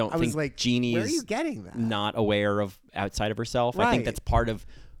actually don't I think was like, Jeannie where are is you getting that? not aware of outside of herself. I think Right. that's part of.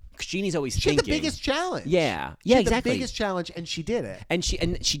 Because Jeannie's always She had thinking. the biggest challenge. Yeah. She Yeah, had exactly. the biggest challenge, and she did it. And she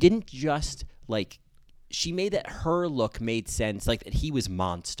didn't just like. She made that her look made sense, like that he was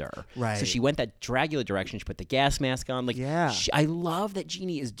Monster. Right. So she went that Dracula direction. She put the gas mask on. Like, Yeah. I love that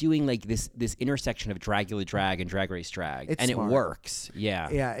Jeannie is doing like this intersection of Dracula drag and Drag Race drag, It's and smart. it works. Yeah.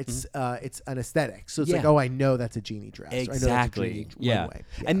 Yeah, it's an aesthetic. So it's Yeah. like, oh, I know that's a Genie dress. Or I know that's a Exactly. Genie Yeah. runway.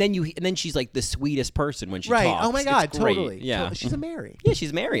 And then she's like the sweetest person when she Right. talks. Oh my It's God, great. totally. Yeah. She's a Mary. Yeah,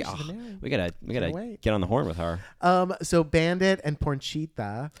 she's Mary. She's a Oh, Mary. we gotta wait. get on the horn with her. So Bandit and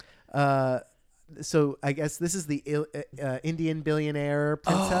Pornchita. So I guess this is the Indian billionaire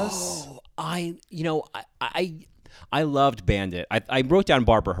princess. Oh, I loved Bandit. I wrote down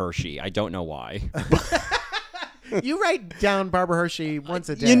Barbara Hershey. I don't know why. You write down Barbara Hershey once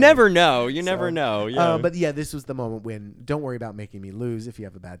a day. You never know. You never know. Yeah. But yeah, this was the moment when, don't worry about making me lose. If you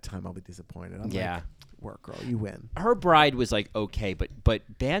have a bad time, I'll be disappointed. I'm yeah. like, work, girl. You win. Her Bride was like okay, but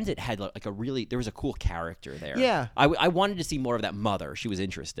Bandit had like a really, there was a cool character there. Yeah. I wanted to see more of that mother. She was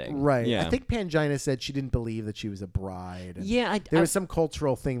interesting. Right. Yeah. I think Pangina said she didn't believe that she was a bride. And Yeah. there was some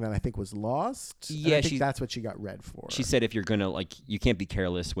cultural thing that I think was lost. Yeah, and I think that's what she got read for. She said if you're gonna like, you can't be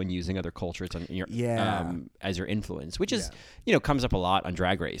careless when using other cultures on your as your influence, which is comes up a lot on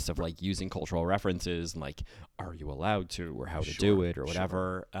Drag Race of like using cultural references and like, are you allowed to, or how to do it or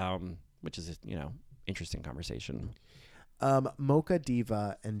whatever, which is interesting conversation. Mocha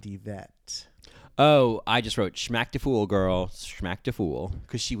Diva and Divette. Oh, I just wrote schmack de fool, girl, schmack de fool,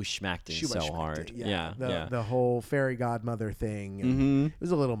 because she was schmacked so hard. Yeah. The whole fairy godmother thing. It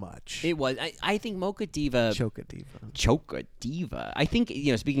was a little much. It was. I think Mocha Diva. Choka Diva. I think,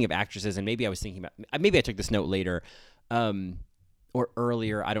 speaking of actresses, and maybe I was thinking about, maybe I took this note later, or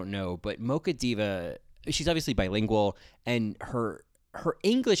earlier, I don't know, but Mocha Diva, she's obviously bilingual, and her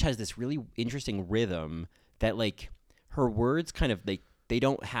English has this really interesting rhythm that like her words kind of they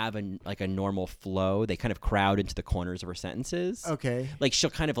don't have a normal flow. They kind of crowd into the corners of her sentences. Okay. Like she'll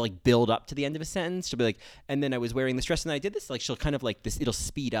kind of like build up to the end of a sentence. She'll be like, and then I was wearing this dress and then I did this. Like she'll kind of like this, it'll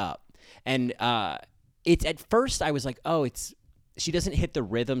speed up. And it's at first I was like, oh, she doesn't hit the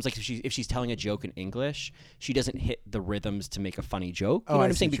rhythms. Like if she's telling a joke in English, she doesn't hit the rhythms to make a funny joke. You know what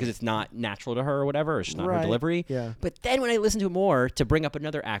I'm saying? Because it's not natural to her or whatever. Or it's not her delivery. Yeah. But then when I listen to it more, to bring up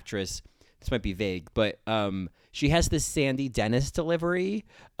another actress, this might be vague, but she has this Sandy Dennis delivery,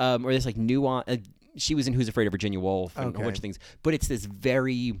 or this like nuance. She was in Who's Afraid of Virginia Woolf and a whole bunch of things, but it's this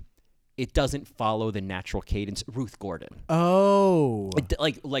it doesn't follow the natural cadence. Ruth Gordon. Oh.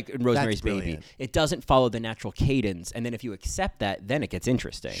 Like in Rosemary's Baby. It doesn't follow the natural cadence, and then if you accept that, then it gets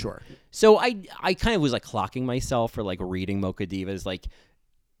interesting. Sure. So I kind of was like clocking myself for like reading Mocha Diva's like,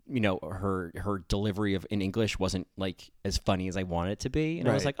 her delivery in English wasn't like as funny as I wanted it to be. And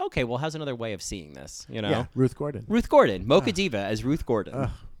I was like, okay, well, how's another way of seeing this? Yeah, Ruth Gordon. Mocha Diva as Ruth Gordon.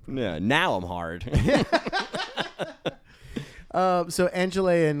 Yeah, now I'm hard. So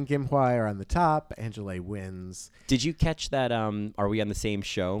Angela and Kim Hwai are on the top. Angela wins. Did you catch that are we on the same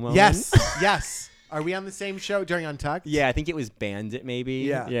show moment? Yes. Are we on the same show during Untucked? Yeah, I think it was Bandit maybe.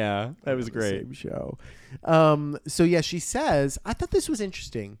 Yeah, that was great. Same show. So yeah, she says, I thought this was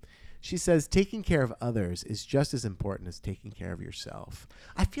interesting. She says, taking care of others is just as important as taking care of yourself.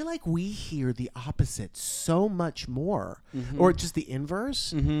 I feel like we hear the opposite so much more, or just the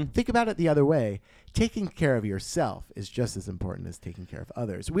inverse. Think about it the other way. Taking care of yourself is just as important as taking care of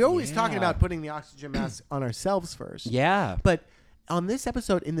others. We're always talking about putting the oxygen mask on ourselves first. Yeah. But on this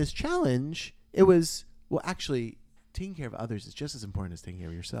episode, in this challenge, it was, well, actually, taking care of others is just as important as taking care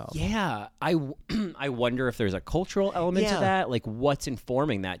of yourself. Yeah. I wonder if there's a cultural element to that. Like, what's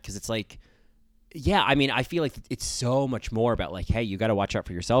informing that? Because it's like, yeah, I mean, I feel like it's so much more about like, hey, you got to watch out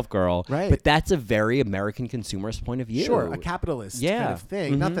for yourself, girl. Right. But that's a very American consumerist point of view. Sure, a capitalist kind of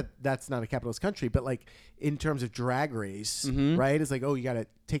thing. Not that that's not a capitalist country, but like in terms of Drag Race, right? It's like, oh, you got to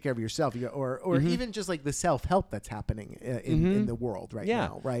take care of yourself, or even just like the self-help that's happening in the world right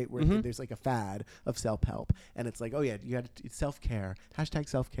now, right? Where there's like a fad of self-help, and it's like, oh yeah, you got to self-care,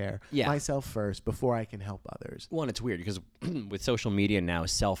 #self-care, myself first before I can help others. Well, and it's weird because with social media now,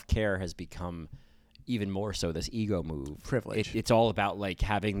 self-care has become even more so this ego move. Privilege. It's all about like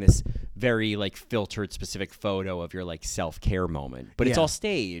having this very like filtered specific photo of your like self-care moment, but it's all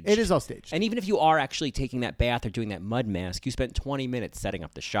staged. It is all staged. And even if you are actually taking that bath or doing that mud mask, you spent 20 minutes setting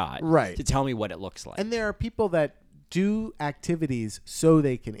up the shot to tell me what it looks like. And there are people that do activities so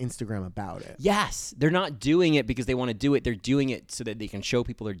they can Instagram about it. Yes. They're not doing it because they want to do it. They're doing it so that they can show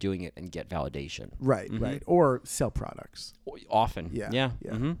people they're doing it and get validation. Right. Or sell products. Often. Yeah.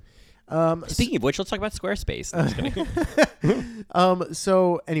 Speaking of which, let's talk about Squarespace.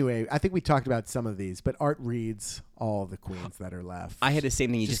 So anyway, I think we talked about some of these, but Art reads all the queens that are left. I had the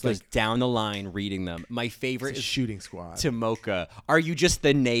same thing. He just goes down the line reading them. My favorite is shooting squad. To Mocha. Are you just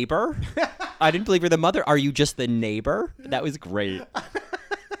the neighbor? I didn't believe you're the mother. Are you just the neighbor? That was great.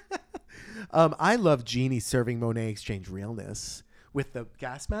 I love Jeannie serving Monet Exchange realness with the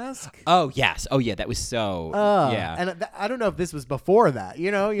gas mask. Oh, yes. Oh, yeah. That was so, yeah. And I don't know if this was before that.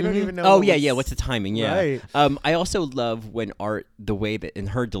 You don't even know. Oh, yeah. What's the timing? Yeah. Right. I also love when Art, the way that in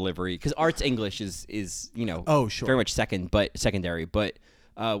her delivery, because Art's English is very much secondary. But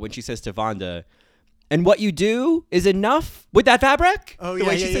when she says to Vonda, and what you do is enough with that fabric? Oh, the yeah.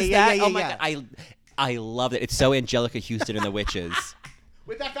 way she says that. Oh, my God. I love it. It's so Angelica Houston and the Witches.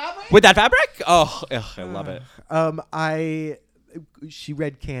 With that fabric? With that fabric? Oh, I love it. She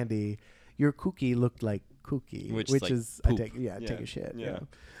read Candy. Your cookie looked like Pookie, Which which is like is poop. take Yeah. a shit. Yeah.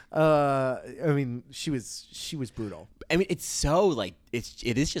 I mean, she was brutal. I mean, it's so like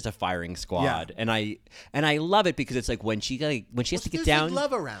it is just a firing squad, and I love it because it's like when she has to get down,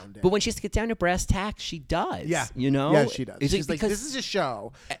 love around it. but when she has to get down to brass tacks, she does. Yeah, you know. Yeah, she does. It's She's like, because, this is a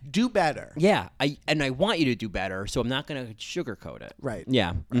show. Do better. Yeah, I want you to do better, so I'm not going to sugarcoat it. Right.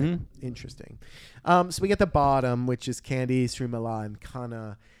 Yeah. Right. Mm-hmm. Interesting. So we get the bottom, which is Candy, Srimala, and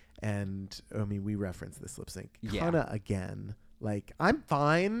Kana, and I mean, we reference this lip sync. Yeah. Kana again. Like, I'm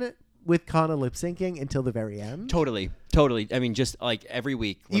fine with Kana lip syncing until the very end. Totally. I mean, just like every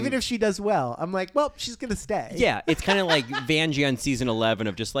week. Even if she does well, I'm like, well, she's going to stay. Yeah, it's kind of like Vanjie on season 11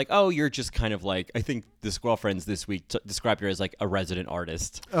 of just like, oh, you're just kind of like, I think the Squirrel Friends this week described her as like a resident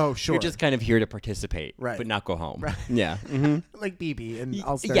artist. Oh, sure. You're just kind of here to participate, Right. but not go home. Right. Yeah. Mm-hmm. Like BB and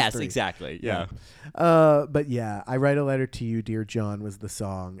All Stars Yes, 3. exactly. Yeah. But yeah, I Write a Letter to You, Dear John was the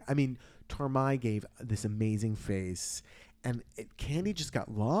song. I mean, Tormai gave this amazing face, and Candy just got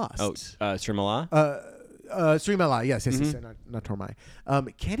lost. Oh, Srimala? Srimala, yes, not Tormai.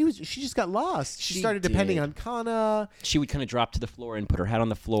 Candy she just got lost. She started depending on Kana. She would kind of drop to the floor and put her head on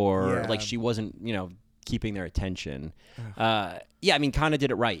the floor, Yeah. like she wasn't, keeping their attention. Yeah, I mean, Kana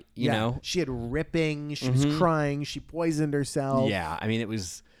did it right, you know? She had ripping. She was crying. She poisoned herself. Yeah, I mean, it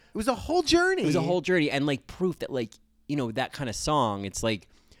was a whole journey. It was a whole journey, and like proof that like that kind of song. It's like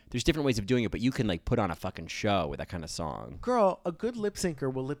there's different ways of doing it, but you can like put on a fucking show with that kind of song. Girl, a good lip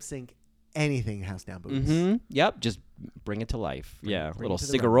syncer will lip sync anything House Down Boots. Mm-hmm. Yep, just bring it to life. Yeah, a bring little it to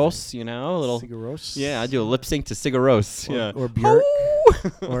the Cigaros, a little Cigaros. Yeah, I do a lip sync to Cigaros. Yeah, Or Björk.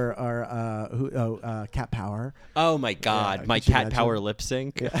 or Cat Power. Oh my God, Yeah, my could you Cat imagine? Power lip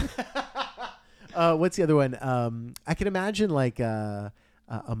sync. Yeah. What's the other one? I can imagine like a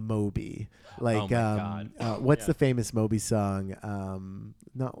Moby. Like, Oh my God. What's the famous Moby song?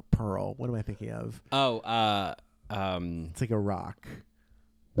 Not Pearl. What am I thinking of? It's like a rock.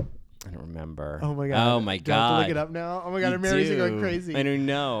 I don't remember. Oh my God. Oh my Do I have to God. look it up now? Oh my God, Mary's going crazy. I don't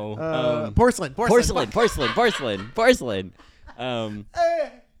know. Porcelain. Porcelain.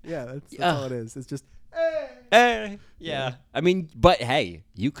 Yeah, that's all it is. It's just. Yeah. I mean, but hey,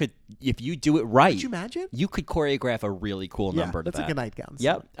 you could, if you do it right. Could you imagine? You could choreograph a really cool number to that's that. like a nightgown.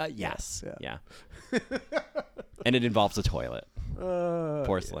 Yep. Yes. Yeah. And it involves a toilet.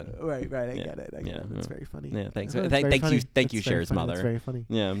 Porcelain. Right. I get it. That's very funny. Yeah. Thanks. That's Thank very you. funny. Thank you, That's very Cher's funny. mother. That's very funny.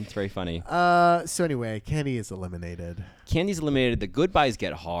 Yeah, it's very funny. So anyway, Candy is eliminated. Candy's eliminated. The goodbyes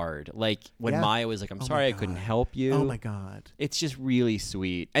get hard. Like when Yeah. Maya was like, "I'm Oh sorry, my I couldn't God. help you." Oh my God. It's just really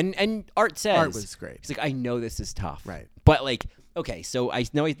sweet. And Art says, Art was great. He's like, I know this is tough. Right. But like, okay, so I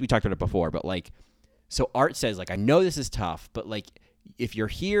know we talked about it before, but like, so Art says, like, I know this is tough, but like, if you're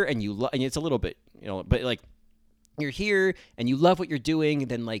here and you and it's a little bit, but like, you're here and you love what you're doing,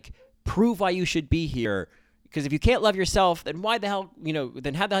 then like, prove why you should be here. Because if you can't love yourself, then why the hell,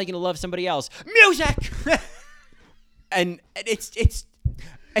 then how the hell are you going to love somebody else? Music! and it's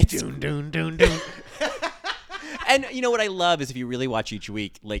Doon. And you know what I love is if you really watch each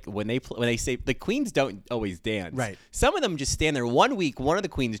week, like when they say the queens don't always dance. Right. Some of them just stand there. One week, one of the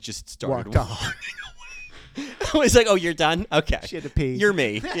queens just started Walked off. I was like, "Oh, you're done? Okay." She had to pee. You're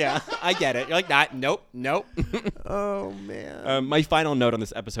me. Yeah, I get it. You're like that. Nope. Oh man. My final note on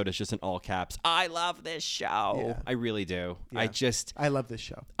this episode is just in all caps. I love this show. Yeah. I really do. Yeah. I love this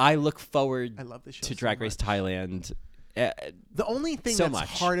show. I look forward. I love this show to so Drag Race much. Thailand. The only thing so that's much.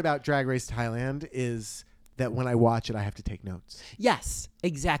 hard about Drag Race Thailand is that when I watch it, I have to take notes. Yes,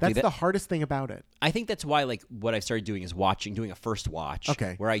 exactly. That's the hardest thing about it. I think that's why, like, what I've started doing is doing a first watch.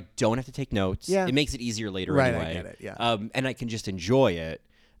 Okay. Where I don't have to take notes. Yeah. It makes it easier later Right, anyway. I get it, yeah. And I can just enjoy it.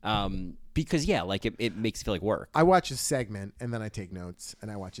 Because, yeah, like, it makes it feel like work. I watch a segment and then I take notes,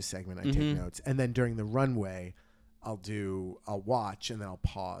 and I watch a segment, I take notes, and then during the runway, I'll watch and then I'll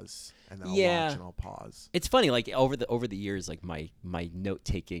pause, and then I'll watch and I'll pause. It's funny, like over the years, like my note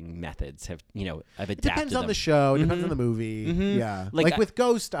taking methods have I've adapted. It depends on them. the show. It depends on the movie. Yeah, Like with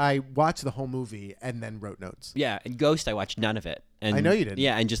Ghost, I watched the whole movie and then wrote notes. Yeah, and Ghost, I watched none of it. And I know you did.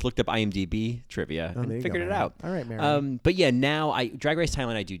 Yeah, and just looked up IMDb trivia there and you figured go, it Mary. out. All right, Mary. But yeah, now Drag Race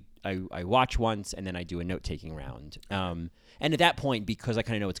Thailand, I watch once and then I do a note taking round. And at that point, because I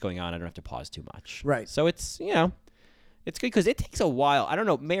kind of know what's going on, I don't have to pause too much. Right. So it's it's good because it takes a while. I don't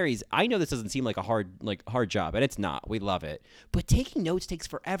know, Mary's. I know this doesn't seem like a hard job, and it's not. We love it, but taking notes takes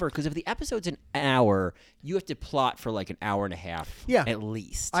forever because if the episode's an hour, you have to plot for like an hour and a half. Yeah. At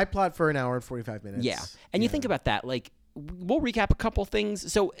least. I plot for an hour and 45 minutes. Yeah, and you think about that, like. We'll recap a couple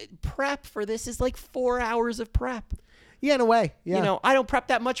things. So prep for this is like 4 hours of prep. Yeah, in a way. Yeah. You know, I don't prep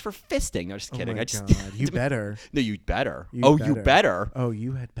that much for fisting. No, just kidding. Oh my I just God. You better. No, you better. You You better. better. Oh,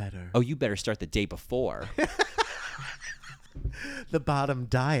 you had better. Oh, you better start the day before. The bottom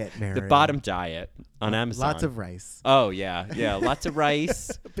diet, Mary. The bottom diet on Amazon. Lots of rice. Oh yeah, yeah. Lots of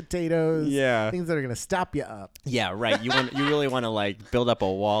rice. Potatoes. Yeah. Things that are going to stop you up. Yeah, right. You really want to like build up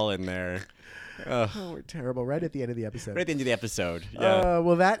a wall in there. Oh, we're terrible. Right at the end of the episode. Right at the end of the episode. Yeah.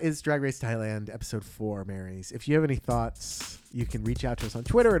 Well, that is Drag Race Thailand, episode 4, Marys. If you have any thoughts, you can reach out to us on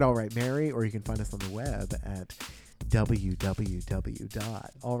Twitter at AllRightMary, or you can find us on the web at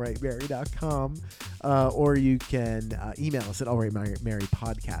www.allrightmary.com, or you can email us at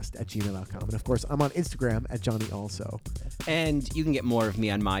allrightmarypodcast@gmail.com. And of course, I'm on Instagram at Johnny Also. And you can get more of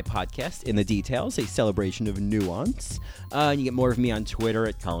me on my podcast, In the Details, a celebration of nuance. And you get more of me on Twitter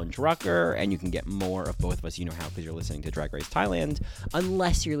at Colin Drucker, and you can get more of both of us, you know how, because you're listening to Drag Race Thailand.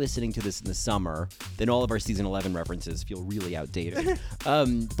 Unless you're listening to this in the summer, then all of our season 11 references feel really outdated.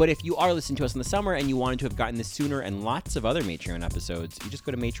 But if you are listening to us in the summer and you wanted to have gotten this sooner and lots of other Matreon episodes, you just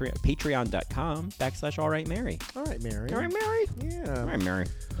go to patreon.com/allrightmary. All right, Mary. All right, Mary? Yeah. All right, Mary.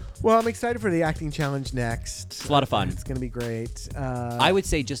 Well, I'm excited for the acting challenge next. It's a lot of fun. It's going to be great. I would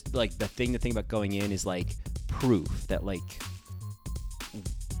say just like the thing about going in is like proof that like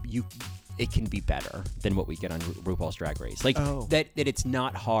it can be better than what we get on RuPaul's Drag Race. Like that it's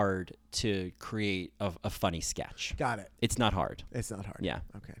not hard to create a funny sketch. Got it. It's not hard. It's not hard. Yeah.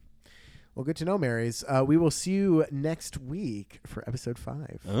 Okay. Well, good to know, Marys. We will see you next week for episode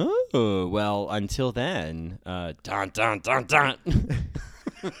 5. Oh, well, until then, dun, dun, dun, dun.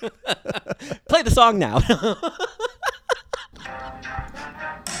 Play the song now.